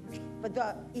government, for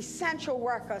the essential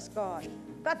workers, God,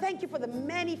 God, thank you for the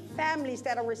many families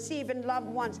that are receiving loved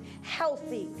ones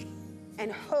healthy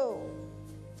and whole.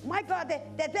 My God,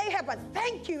 that they have a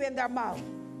thank you in their mouth,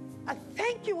 a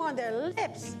thank you on their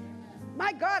lips.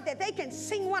 My God, that they can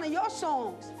sing one of your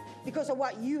songs because of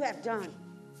what you have done.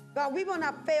 God, we will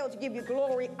not fail to give you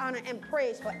glory, honor, and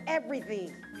praise for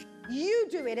everything. You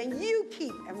do it and you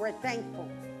keep, and we're thankful.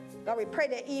 God, we pray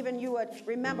that even you would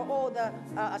remember all the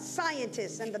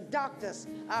scientists and the doctors,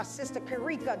 our sister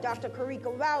Karika, Dr.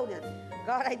 Karika Rowden.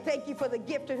 God, I thank you for the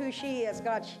gift of who she is.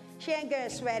 God, she ain't going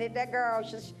to sweat it. That girl,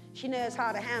 she knows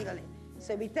how to handle it.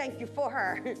 So we thank you for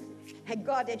her. And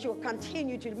God, that you'll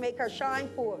continue to make her shine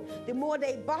forth. The more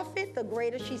they buff it, the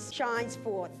greater she shines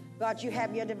forth. God, you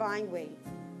have your divine way.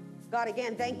 God,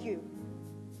 again, thank you.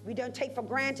 We don't take for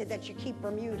granted that you keep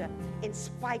Bermuda. In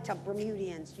spite of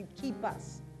Bermudians, you keep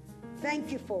us.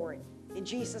 Thank you for it. In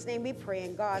Jesus' name we pray,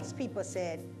 and God's people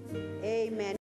said, amen.